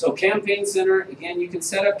 So Campaign Center, again, you can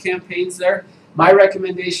set up campaigns there. My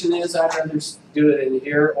recommendation is I'd rather do it in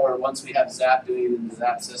here or once we have Zap, doing it in the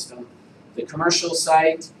Zap system. The commercial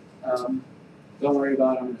site, don't worry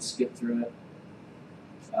about it. I'm going to skip through it.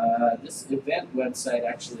 This event website,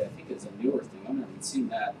 actually, I think is a newer thing. I haven't seen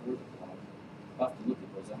that. I'll have to look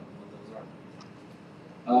at those. I don't know what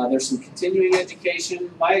those are. There's some continuing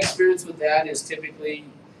education. My experience with that is typically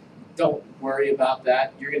don't worry about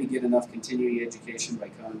that. You're going to get enough continuing education by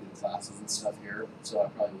coming to classes and stuff here, so I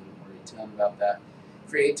probably wouldn't worry a ton about that.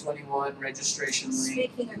 Create 21 registration link.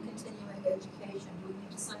 Speaking of continuing education, do we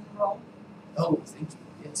need to sign the roll? Oh, thank you.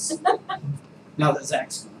 Yes. Now that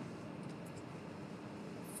Zach's gone.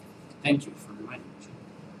 Thank you for reminding me.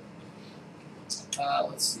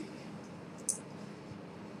 Let's see.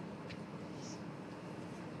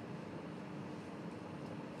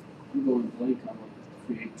 I'm going blank on what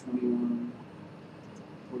create 21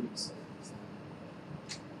 recording sites.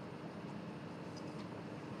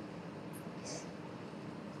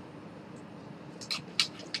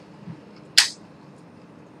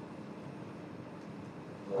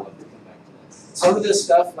 Some of this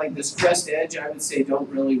stuff, like this Crest Edge, I would say don't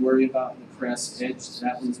really worry about the Crest Edge.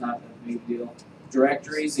 That one's not a big deal.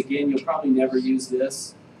 Directories, again, you'll probably never use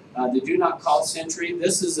this. The Do Not Call Sentry,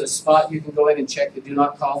 this is a spot you can go in and check the Do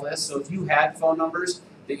Not Call list. So if you had phone numbers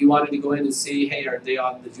that you wanted to go in and see, hey, are they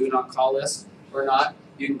on the Do Not Call list or not,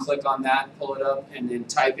 you can click on that, pull it up, and then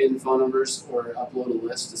type in phone numbers or upload a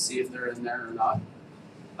list to see if they're in there or not.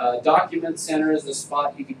 Document Center is a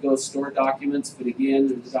spot you could go store documents, but again,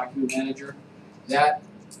 there's the document manager. That,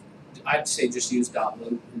 I'd say just use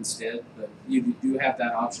 .loop instead, but you do have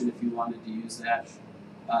that option if you wanted to use that.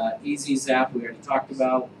 Easy Zap, we already talked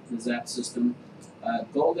about, the Zap system.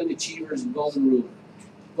 Golden Achievers and Golden Ruler.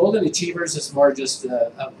 Golden Achievers is more just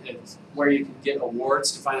it's where you can get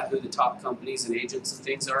awards to find out who the top companies and agents and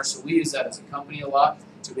things are. So we use that as a company a lot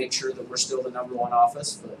to make sure that we're still the #1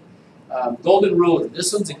 office. But Golden Ruler,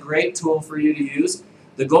 this one's a great tool for you to use.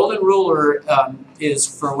 The Golden Ruler is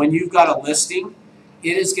for when you've got a listing.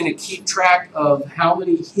 It is going to keep track of how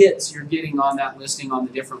many hits you're getting on that listing on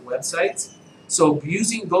the different websites. So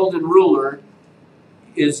using Golden Ruler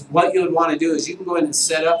is what you would want to do is you can go in and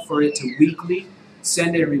set up for it to weekly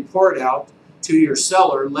send a report out to your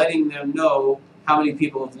seller letting them know how many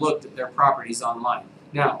people have looked at their properties online.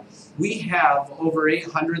 Now, we have over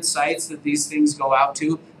 800 sites that these things go out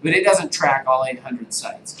to, but it doesn't track all 800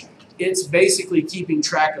 sites. It's basically keeping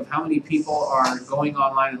track of how many people are going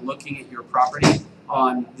online and looking at your property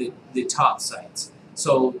on the top sites.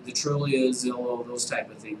 So the Trulia, Zillow, those type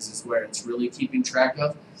of things is where it's really keeping track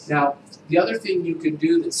of. Now, the other thing you can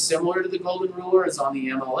do that's similar to the Golden Ruler is on the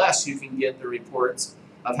MLS, you can get the reports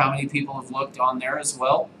of how many people have looked on there as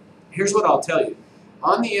well. Here's what I'll tell you.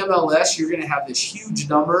 On the MLS, you're going to have this huge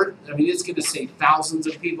number. I mean, it's going to say thousands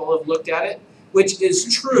of people have looked at it, which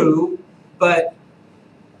is true, but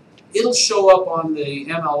it'll show up on the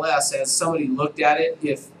MLS as somebody looked at it.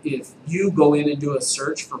 If you go in and do a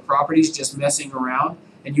search for properties just messing around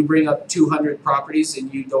and you bring up 200 properties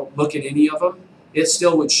and you don't look at any of them, it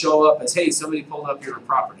still would show up as, hey, somebody pulled up your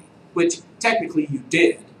property, which technically you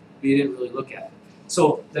did, but you didn't really look at it.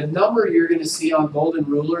 So the number you're going to see on Golden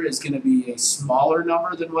Ruler is going to be a smaller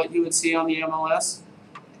number than what you would see on the MLS,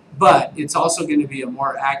 but it's also going to be a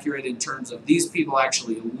more accurate in terms of these people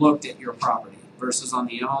actually looked at your property versus on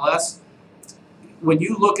the MLS. When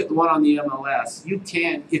you look at the one on the MLS, you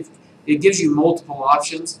can, if it gives you multiple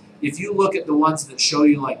options, if you look at the ones that show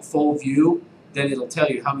you like full view, then it'll tell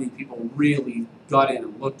you how many people really got in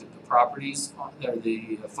and looked at the properties, or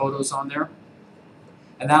the photos on there.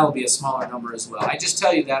 And that'll be a smaller number as well. I just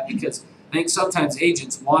tell you that because I think sometimes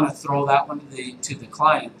agents want to throw that one to the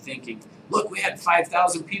client thinking, look, we had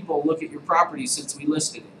 5,000 people look at your property since we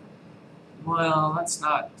listed it. Well, that's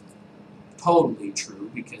not totally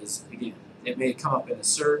true because, again, it may come up in a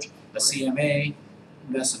search, a CMA,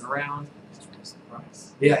 messing around.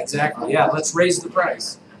 Yeah, exactly. Yeah, let's raise the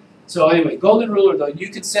price. So anyway, Golden Ruler, though, you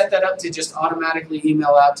can set that up to just automatically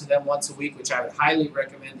email out to them once a week, which I would highly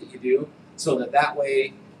recommend that you do, so that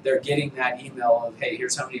way they're getting that email of, hey,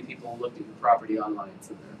 here's how many people looked at your property online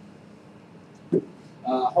from there.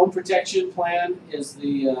 Home protection plan is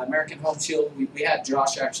the American Home Shield. We had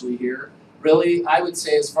Josh actually here. Really, I would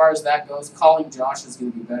say as far as that goes, calling Josh is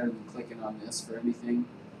going to be better than clicking on this for anything.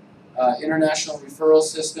 International referral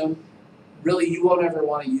system. Really, you won't ever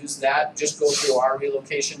want to use that. Just go through our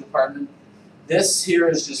relocation department. This here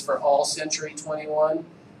is just for all Century 21,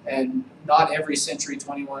 and not every Century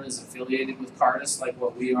 21 is affiliated with Cardis like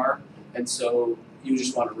what we are, and so you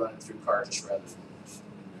just want to run it through Cardis rather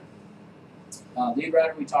than Lead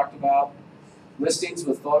Writer we talked about. Listings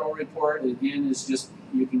with photo report, again, is just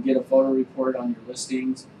you can get a photo report on your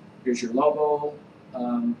listings. Here's your logo,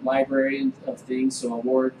 library of things, so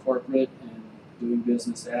award, corporate, and doing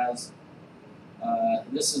business as.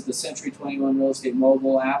 This is the Century 21 Real Estate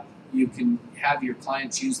mobile app. You can have your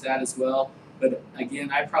clients use that as well. But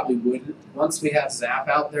again, I probably wouldn't. Once we have Zap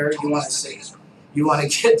out there, you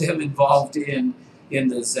want to get them involved in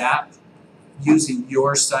the Zap, using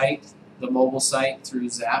your site, the mobile site through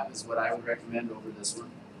Zap is what I would recommend over this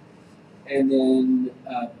one. And then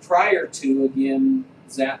prior to, again,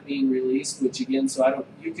 Zap being released, which again, so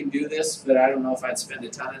you can do this, but I don't know if I'd spend a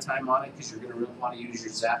ton of time on it because you're going to really want to use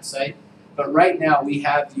your Zap site. But right now we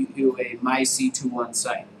have you do a MyC21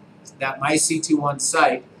 site. That MyC21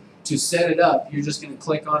 site, to set it up, you're just going to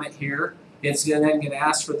click on it here. It's then going to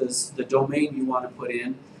ask for the domain you want to put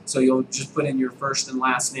in. So you'll just put in your first and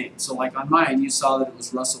last name. So like on mine, you saw that it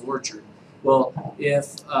was Russell Orchard. Well,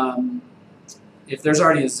 if there's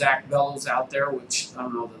already a Zach Bellows out there, which I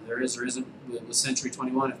don't know that there is or isn't with Century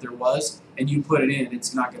 21, if there was, and you put it in,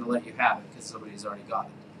 it's not going to let you have it because somebody's already got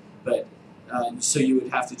it. But so you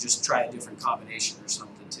would have to just try a different combination or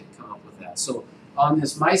something to come up with that. So on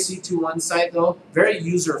this MyC21 site, though, very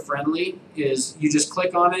user-friendly. Is you just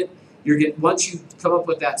click on it. Once you come up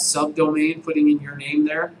with that subdomain, putting in your name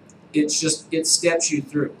there, it steps you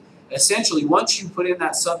through. Essentially, once you put in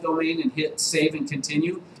that subdomain and hit save and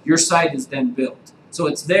continue, your site is then built. So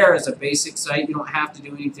it's there as a basic site. You don't have to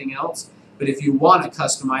do anything else. But if you want to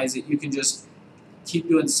customize it, you can just keep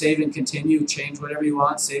doing save and continue, change whatever you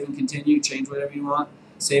want, save and continue, change whatever you want,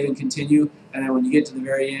 save and continue, and then when you get to the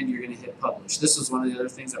very end, you're going to hit publish. This is one of the other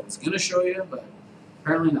things I was going to show you, but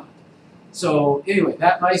apparently not. So anyway,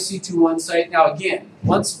 that MyC21 site. Now again,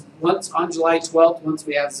 once on July 12th, once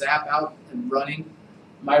we have Zap out and running,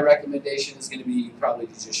 my recommendation is going to be probably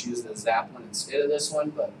to just use the Zap one instead of this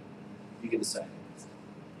one, but you can decide.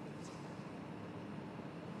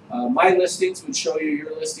 My listings would show you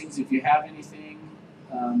your listings if you have anything.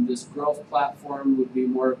 This growth platform would be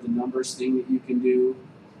more of the numbers thing that you can do.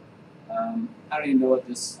 I don't even know what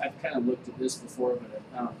this, I've kind of looked at this before, but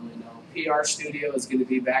I don't really know. PR Studio is going to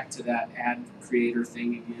be back to that ad creator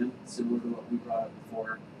thing again, similar to what we brought up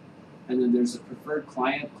before. And then there's a preferred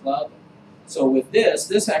client club. So with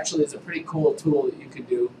this actually is a pretty cool tool that you can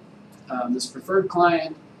do. This preferred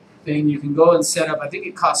client thing, you can go and set up, I think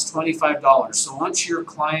it costs $25. So once your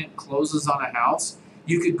client closes on a house,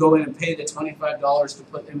 you could go in and pay the $25 to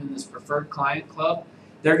put them in this preferred client club.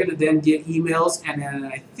 They're going to then get emails, and then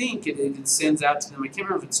I think it sends out to them, I can't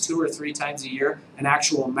remember if it's 2 or 3 times a year, an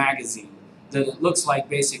actual magazine that it looks like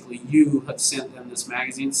basically you have sent them this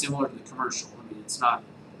magazine, similar to the commercial. I mean, it's not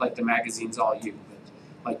like the magazine's all you, but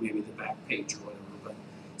like maybe the back page or whatever. But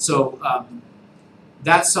so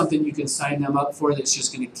that's something you can sign them up for that's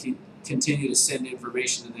just going to continue to send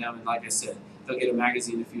information to them, and like I said, they'll get a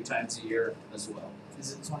magazine a few times a year as well.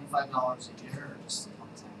 Is it $25 a year or just a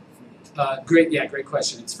one-time fee? Great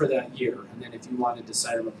question. It's for that year, and then if you wanted to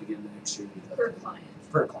sign them up again the next year, you Per client.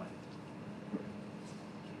 per client.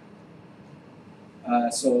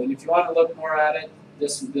 So if you want to look more at it,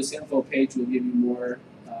 this info page will give you more.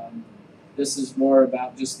 This is more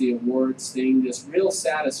about just the awards thing. This Real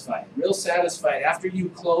Satisfied. Real Satisfied, after you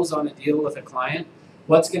close on a deal with a client,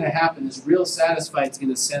 what's going to happen is Real Satisfied is going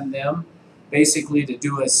to send them basically to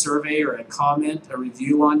do a survey or a comment, a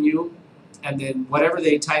review on you, and then whatever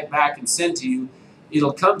they type back and send to you,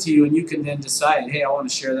 it'll come to you and you can then decide, hey, I want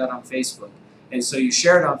to share that on Facebook. And so you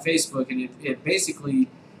share it on Facebook, and it basically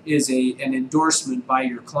is an endorsement by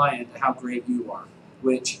your client how great you are,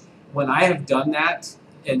 which when I have done that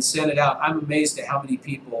and sent it out, I'm amazed at how many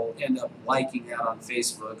people end up liking that on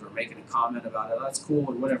Facebook or making a comment about it. Oh, that's cool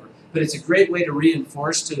or whatever. But it's a great way to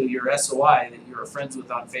reinforce to your SOI that you're friends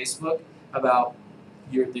with on Facebook about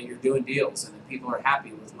that you're doing deals and that people are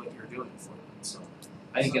happy with what you're doing for them. So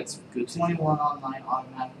I think that's good to do. 21 online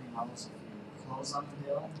automatically knows if you close on the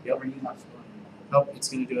deal, Yep. or you have to go in. Nope, it's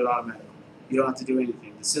going to do it automatically. You don't have to do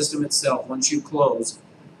anything. The system itself, once you close,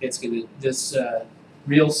 it's going to,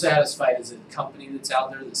 Real Satisfied is a company that's out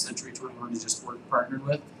there that Century 21 has just partnered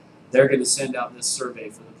with. They're going to send out this survey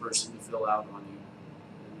for the person to fill out on you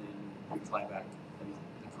and then reply back in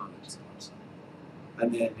the comments.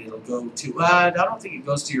 And then it'll go to, I don't think it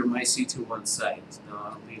goes to your MyC21 site. No, I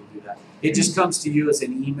don't think it'll do that. It just comes to you as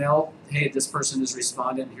an email. Hey, this person has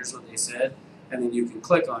responded and here's what they said. And then you can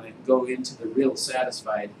click on it and go into the Real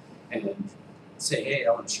Satisfied and say, hey,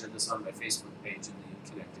 I want to share this on my Facebook page, and then you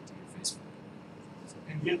connect it to your Facebook.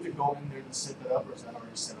 And you have to go in there to set that up, or is that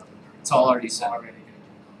already set up? It's all already set up.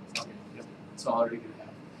 Yep. It's all already going to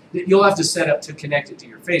happen. You'll have to set up to connect it to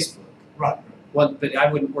your Facebook. Right. But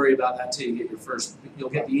I wouldn't worry about that till you get your first. You'll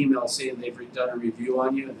get the email saying they've done a review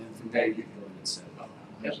on you, and then from there you can go in and set it up.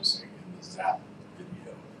 I was just saying in the Zap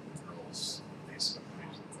video, the girls Facebook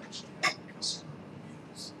page looks like she had customer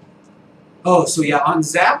reviews. Oh, so yeah, on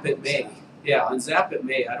Zap it may. Yeah, on Zap it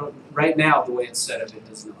may. I don't. Right now, the way it's set up, it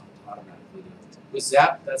does not automatically do it. With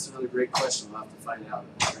Zap, that's another great question. We'll have to find out.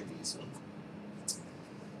 So,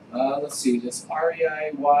 let's see. This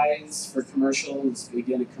REI wise for commercial is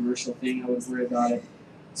again a commercial thing. I wouldn't worry about it.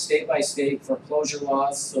 State by state foreclosure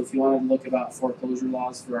laws. So if you wanted to look about foreclosure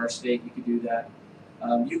laws for our state, you could do that.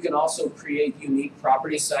 You can also create unique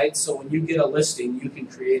property sites. So when you get a listing, you can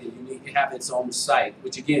create a unique, have its own site.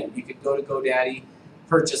 Which again, you could go to GoDaddy,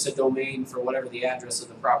 purchase a domain for whatever the address of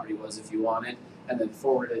the property was if you wanted, and then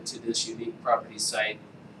forward it to this unique property site.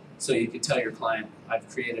 So you could tell your client, I've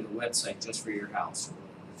created a website just for your house, or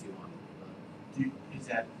whatever, if you want. Is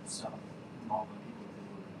that some normal people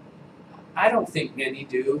do? I don't think many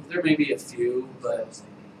do. There may be a few, but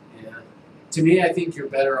yeah. To me, I think you're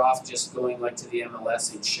better off just going like to the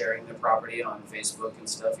MLS and sharing the property on Facebook and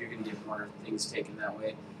stuff. You're going to get more things taken that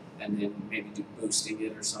way, and then maybe do boosting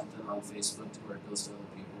it or something on Facebook to where it goes to other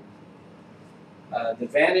people.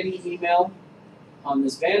 The vanity email. On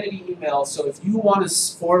this vanity email, so if you want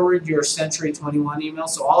to forward your Century 21 email,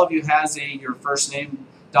 so all of you has your first name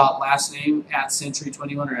dot last name at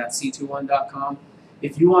Century21 or at c21.com.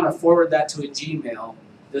 If you want to forward that to a Gmail,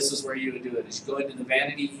 this is where you would do it. Is you go into the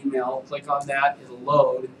vanity email, click on that, it'll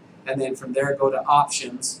load, and then from there go to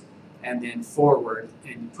options, and then forward,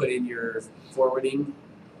 and you put in your forwarding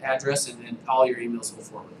address, and then all your emails will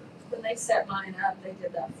forward. When they set mine up, they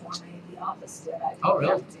did that for me. The office did. I didn't Oh,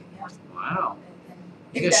 really? have to, yeah. Wow.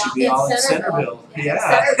 And You guys should be all in Centerville. Yeah.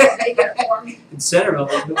 Yeah. Centerville, they did it for me. In Centerville,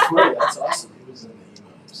 they do it for you. That's awesome. It was in the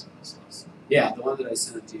email you sent us last time. Yeah, the one that I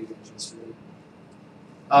sent it to you guys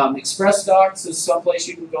yesterday. Express Docs is someplace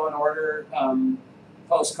you can go and order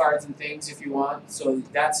postcards and things if you want. So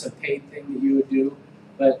that's a paid thing that you would do.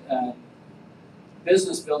 But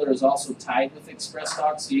Business Builder is also tied with Express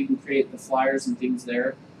Docs, so you can create the flyers and things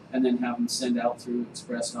there, and then have them send out through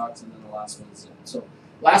Express Docs, and then the last one is Zip. So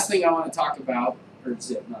last thing I want to talk about, or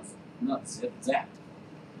Zip, not Zip, Zap.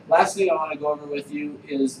 Last thing I want to go over with you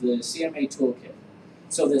is the CMA Toolkit.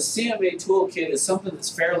 So the CMA Toolkit is something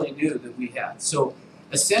that's fairly new that we have. So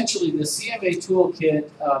essentially the CMA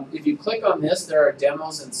Toolkit, if you click on this, there are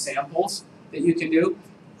demos and samples that you can do.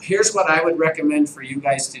 Here's what I would recommend for you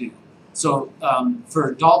guys to do. So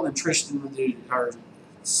for Dalton and Tristan, who are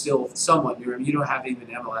still somewhat new, I mean, you don't have even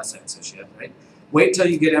MLS access yet, right? Wait till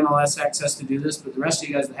you get MLS access to do this, but the rest of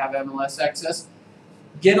you guys that have MLS access,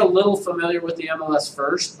 get a little familiar with the MLS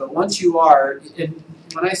first, but once you are, and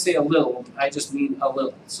when I say a little, I just mean a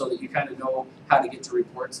little, so that you kind of know how to get to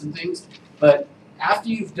reports and things. But after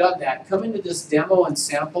you've done that, come into this demo and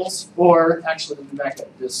samples, or actually, let me back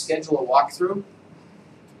up, this schedule a walkthrough.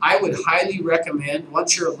 I would highly recommend,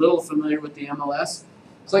 once you're a little familiar with the MLS,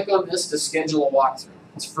 click on this to schedule a walkthrough.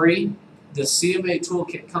 It's free. The CMA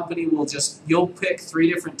Toolkit company will you'll pick 3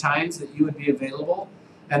 different times that you would be available.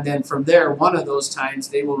 And then from there, one of those times,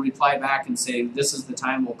 they will reply back and say, this is the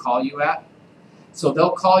time we'll call you at. So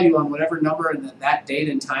they'll call you on whatever number and that date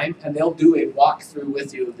and time, and they'll do a walkthrough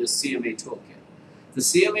with you of this CMA Toolkit. The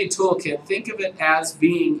CMA Toolkit, think of it as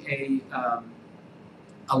being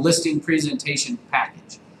a listing presentation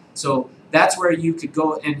package. So that's where you could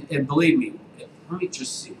go, and believe me, let me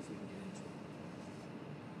just see if we can get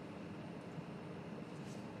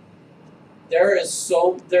into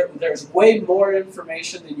it. There's way more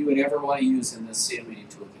information than you would ever want to use in this CMA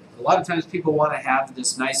Toolkit. A lot of times people want to have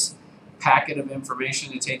this nice packet of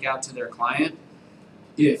information to take out to their client.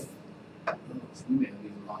 We may have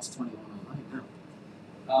even lost 21 online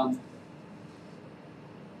now.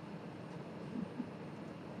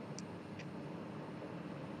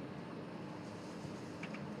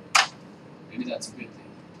 Maybe that's a good thing.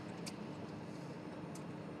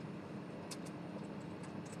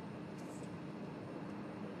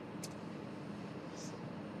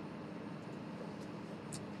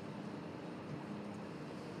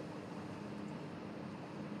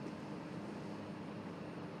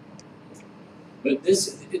 But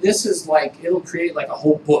this is like, it'll create like a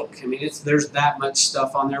whole book. I mean, there's that much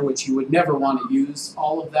stuff on there, which you would never want to use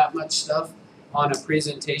all of that much stuff on a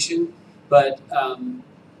presentation. But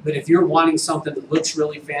if you're wanting something that looks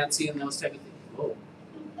really fancy and those type of things, whoa,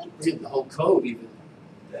 we're getting the whole code even.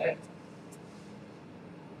 Okay.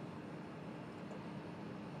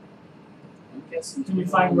 Can you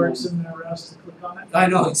find where it's in there, Russ, to click on it? I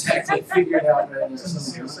know exactly. Figure it out right It's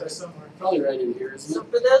in the CSS somewhere. Probably right in here, isn't So it?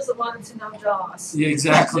 for those that wanted to know JAWS. Yeah,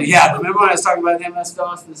 exactly. Yeah, remember when I was talking about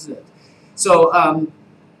MS-DOS? This is it. So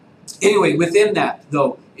anyway, within that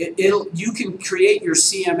though, you can create your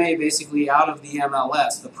CMA basically out of the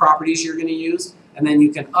MLS, the properties you're going to use, and then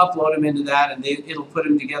you can upload them into that, and it'll put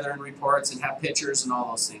them together in reports and have pictures and all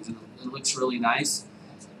those things, and it looks really nice.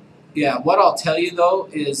 Yeah, what I'll tell you though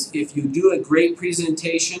is if you do a great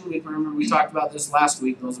presentation, remember we talked about this last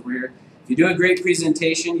week, those that were here. If you do a great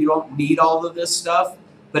presentation, you don't need all of this stuff,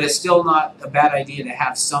 but it's still not a bad idea to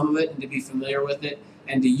have some of it and to be familiar with it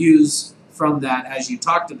and to use from that as you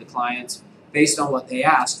talk to the clients based on what they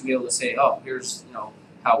ask to be able to say, oh, here's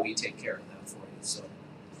how we take care of that for you. So,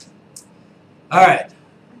 all right.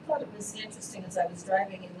 I thought it was interesting as I was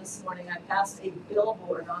driving in this morning, I passed a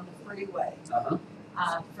billboard on the freeway.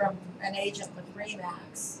 From an agent with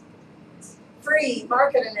RE/MAX. Free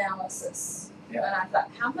market analysis. Yeah. And I thought,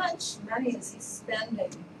 how much money is he spending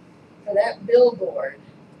for that billboard?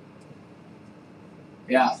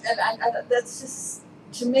 Yeah. And I that's just,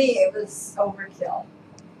 to me, it was overkill.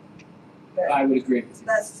 But I would agree with you.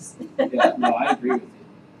 that's just. Yeah, no, I agree with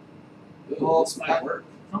you. Ooh, Well, this might work.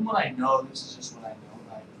 From what I know, this is just what I know.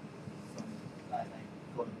 Like, I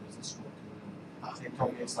go to business school too, and they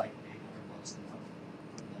told me it's like $800 a month.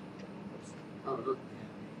 Oh, really?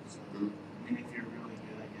 I mean, if you're really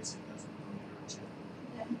good, I guess it doesn't really hurt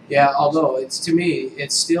you. Yeah, although to me,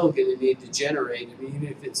 it's still going to need to generate. I mean, even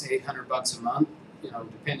if it's $800 a month,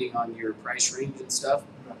 depending on your price range and stuff,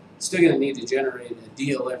 it's still going to need to generate a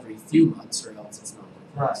deal every few months, or else it's not worth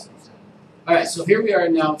it. Right. So. All right, so here we are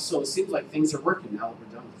now. So it seems like things are working now that we're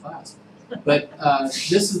done with class. But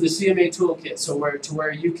this is the CMA Toolkit. So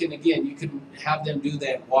where you can have them do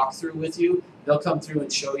that walkthrough with you. They'll come through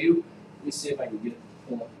and show you. Let me see if I can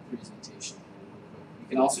pull up the presentation. You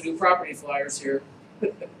can also do property flyers here.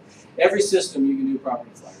 Every system you can do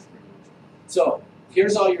property flyers pretty much. So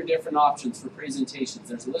here's all your different options for presentations.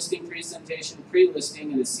 There's a listing presentation,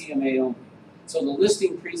 pre-listing, and a CMA only. So the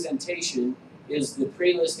listing presentation is the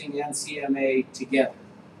pre-listing and CMA together.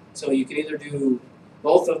 So you can either do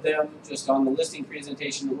both of them just on the listing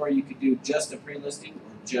presentation, or you could do just a pre-listing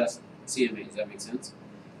or just CMA. Does that make sense?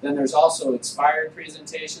 Then there's also expired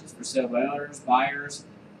presentations for sale by owners, buyers,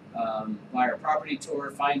 buyer property tour,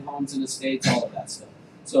 find homes and estates, all of that stuff.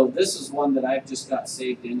 So this is one that I've just got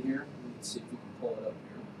saved in here. Let's see if we can pull it up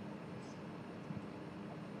here.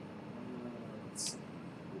 Let's see.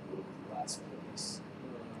 Last place.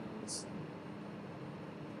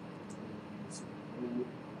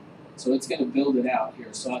 So it's going to build it out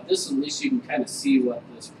here. So at this, at least you can kind of see what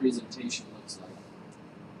this presentation looks like.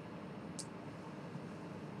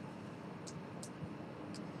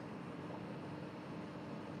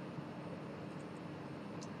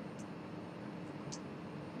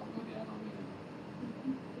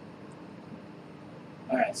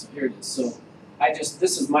 All right, so here it is. So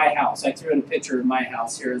this is my house. I threw in a picture of my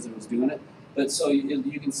house here as I was doing it. But so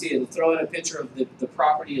you can see it'll throw in a picture of the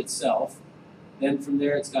property itself. Then from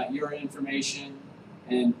there, it's got your information,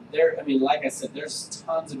 And there, I mean, like I said, there's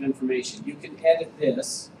tons of information. You can edit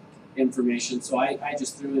this information. So I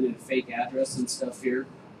just threw in a fake address and stuff here.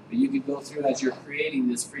 But you could go through as you're creating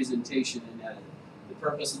this presentation and edit it. The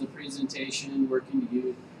purpose of the presentation, working to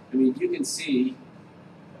you. I mean, you can see.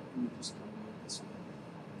 Let me just come over this way.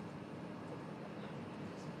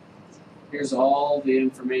 Here's all the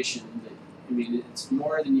information that, I mean, it's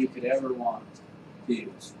more than you could ever want to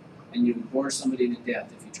use. And you would bore somebody to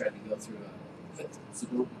death if you tried to go through it. So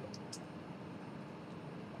don't do it.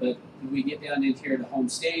 But we get down in here to home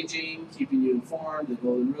staging, keeping you informed, the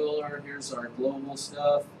golden ruler, here's our global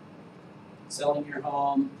stuff, selling your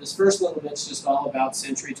home. This first little bit's just all about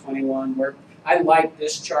Century 21, where I like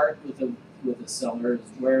this chart with the seller, is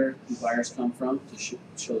where the buyers come from to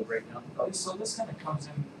show the breakdown. So this kind of comes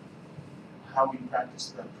in how we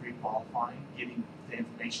practice the pre-qualifying, getting the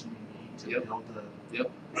information we need to build the. Yep.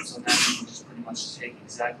 And so now you can just pretty much take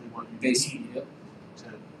exactly what you need Yep. to.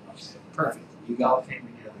 Perfect. You It got all it. came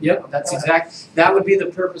together. Yep, that's exact. That would be the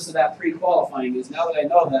purpose of that pre-qualifying. Is now that I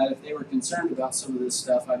know that, if they were concerned about some of this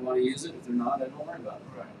stuff, I'd want to use it. If they're not, I don't worry about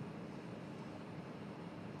it. Right.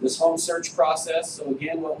 This home search process. So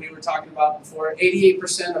again, what we were talking about before: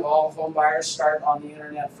 88% of all home buyers start on the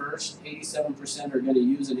internet first. 87% are going to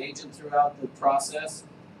use an agent throughout the process.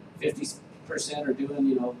 50% are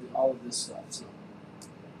doing, all of this stuff. So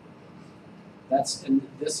and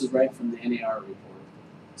this is right from the NAR report.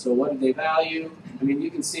 So what do they value? I mean, you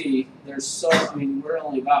can see we're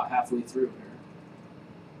only about halfway through here.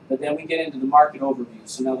 But then we get into the market overview.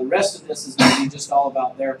 So now the rest of this is going to be just all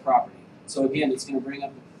about their property. So again, it's going to bring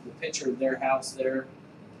up the picture of their house there,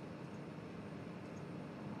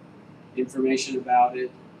 information about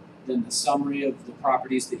it, then the summary of the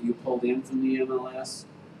properties that you pulled in from the MLS,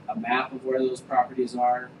 a map of where those properties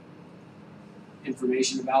are,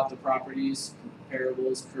 information about the properties,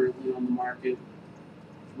 comparables currently on the market.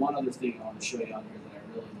 One other thing I want to show you on here that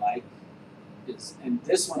I really like is, and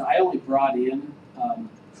this one I only brought in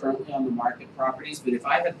currently on the market properties, but if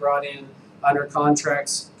I had brought in under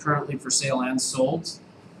contracts currently for sale and sold,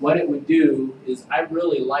 what it would do is, I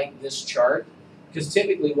really like this chart, because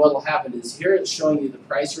typically what will happen is, here it's showing you the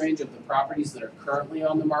price range of the properties that are currently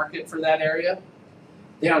on the market for that area.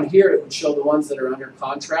 Down here it would show the ones that are under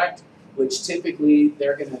contract, which typically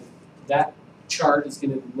that chart is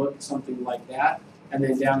going to look something like that. And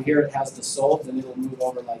then down here it has the sold, and it'll move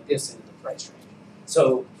over like this into the price range.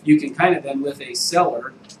 So you can kind of then, with a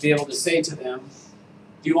seller, be able to say to them,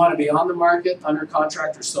 do you want to be on the market, under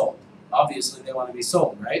contract, or sold? Obviously they want to be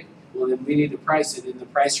sold, right? Well, then we need to price it in the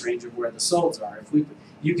price range of where the solds are.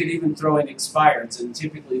 You could even throw in expireds, and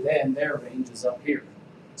typically then their range is up here.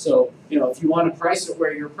 So, if you want to price it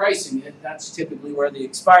where you're pricing it, that's typically where the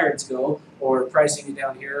expireds go, or pricing it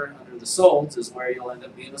down here under the solds is where you'll end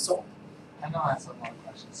up being a sold. I know that's a lot of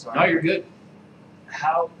questions. So No, you're good.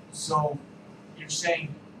 So you're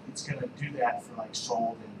saying it's going to do that for like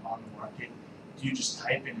sold and on the market? Do you just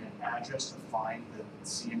type in an address to find the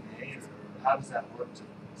CMA, or how does that work?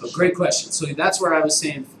 Great question. So that's where I was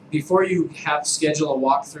saying, before you schedule a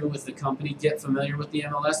walkthrough with the company, get familiar with the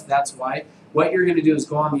MLS. That's why. What you're going to do is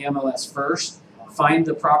go on the MLS first, find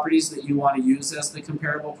the properties that you want to use as the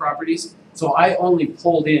comparable properties. So I only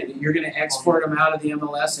pulled in. You're going to export them out of the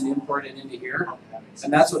MLS and import it into here.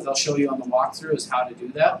 And that's what they'll show you on the walkthrough, is how to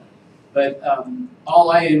do that. But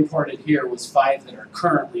all I imported here was 5 that are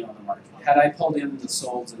currently on the market. Had I pulled in the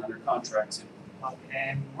solds and under contracts,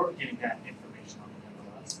 and we're getting that information on the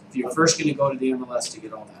MLS. you're first going to go to the MLS to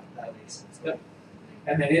get all that. That makes sense. Yep.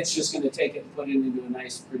 And then it's just going to take it and put it into a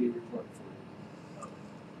nice, pretty report for you.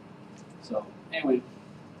 So anyway,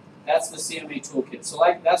 that's the CMA toolkit. So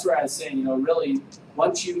that's where I was saying, really,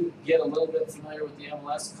 once you get a little bit familiar with the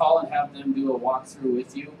MLS, call and have them do a walkthrough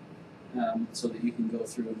with you, so that you can go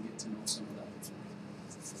through and get to know some of that.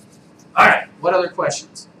 All right. What other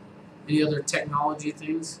questions? Any other technology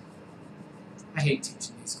things? I hate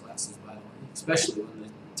teaching these classes, by the way, especially when the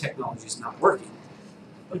technology is not working.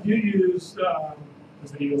 If you used the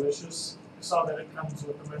Videolicious, I saw that it comes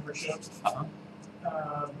with a membership. Uh-huh.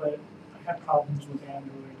 But I had problems with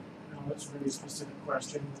Android. That's a very specific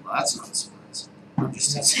question. Well, that's not a surprise. I'm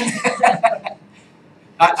just teasing.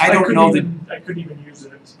 I don't know I couldn't even use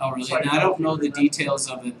it. Oh, really? So I don't know the details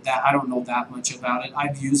of it. I don't know that much about it.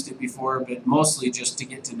 I've used it before, but mostly just to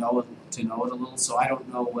get to know it a little. So I don't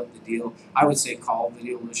know what the deal. I would say call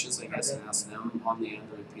Videolicious, I guess, and ask them on the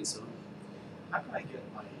Android piece of it. How can I get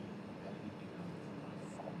my phone?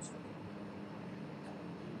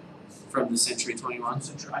 From the Century 21.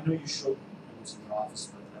 I know you showed it was in your office,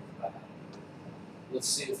 but I forgot how to do it. Let's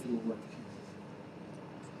see if it'll work.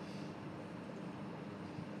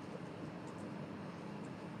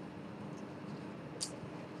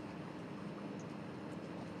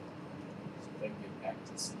 back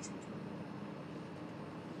to Century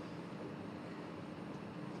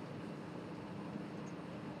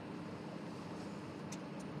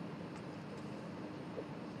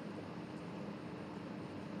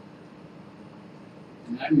 21.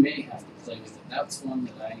 And I may have to play with it. That's one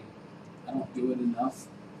that I don't do it enough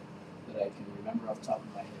that I can remember off the top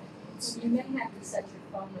of my head. Let's see. You may have to set your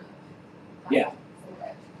phone up. Yeah. For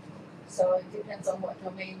it. So it depends on what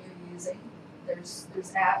domain you're using. There's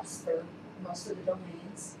apps for most of the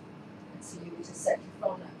domains. And so you would just set your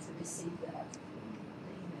phone up to receive that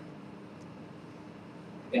email.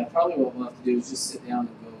 Yeah, probably what we'll have to do is just sit down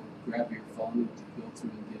and go grab your phone and go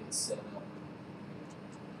through and get it set up.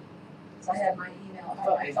 So I have my email, I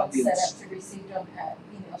have my phone set up to receive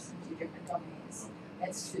emails from 2 different domains.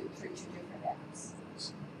 That's through 2 different apps.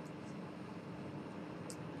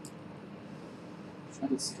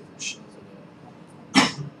 Trying to see if it shows it up.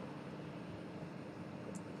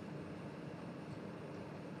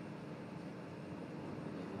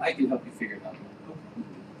 I can help you figure it out.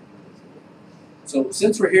 So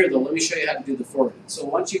since we're here though, let me show you how to do the forwarding. So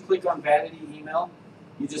once you click on Vanity Email,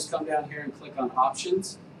 you just come down here and click on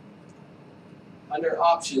Options. Under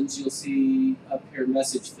Options, you'll see up here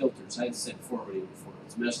Message Filters. I said forwarding before.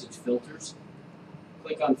 It's Message Filters.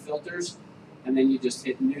 Click on Filters, and then you just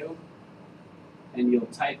hit New, and you'll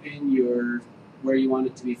type in where you want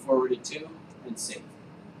it to be forwarded to, and save.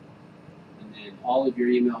 And then all of your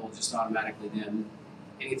email will just automatically then,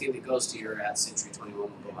 anything that goes to your at Century 21 will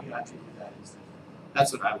go on that.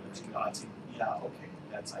 That's what I would recommend. Yeah, okay,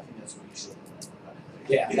 I think that's what you should remember.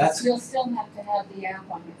 Yeah, that's You'll still have to have the app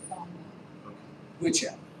on your phone though. which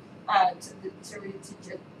app?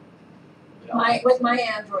 With my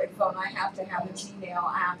Android phone, I have to have a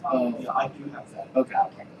Gmail app on my Yeah, I do have that. Okay. phone.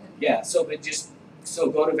 Okay. Yeah, so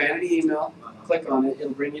go to Vanity Email, click on it,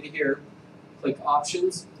 it'll bring you to here. Click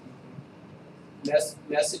Options,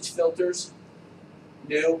 Message Filters,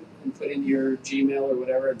 New, and put in your Gmail or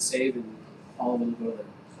whatever and save, and all of them go there.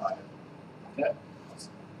 Got it. Okay.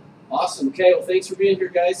 Awesome. Okay. Well, thanks for being here,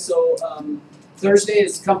 guys. So Thursday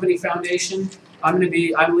is Company Foundation. I'm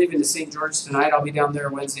leaving to St. George tonight. I'll be down there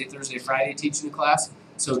Wednesday, Thursday, Friday teaching the class.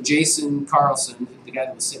 So Jason Carlson, the guy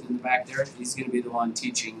that was sitting in the back there, he's going to be the one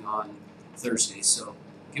teaching on Thursday. So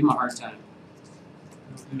give him a hard time.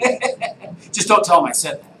 Just don't tell him I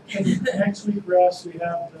said that. And next week, Russ, we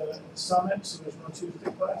have the summit, so there's no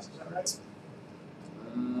Tuesday class, is that right?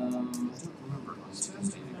 I don't remember on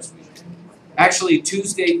Tuesday next week. Actually,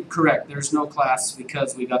 Tuesday, correct. There's no class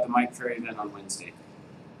because we got the Mike Ferry event on Wednesday.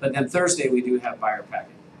 But then Thursday we do have buyer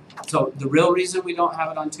packet. So the real reason we don't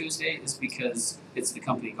have it on Tuesday is because it's the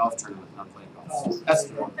company golf tournament and I'm playing golf. Oh, That's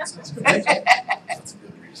the one. That's a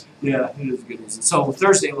good reason. Yeah, it is a good reason. So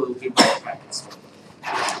Thursday we'll do buyer packets.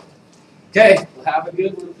 Okay, well have a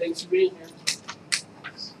good one. Thanks for being here.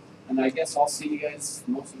 And I guess I'll see you guys,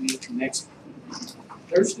 most of you, next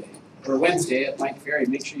Thursday or Wednesday at Mike Ferry.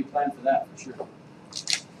 Make sure you plan for that for sure.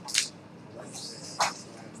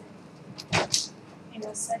 You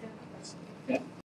know, second. Okay.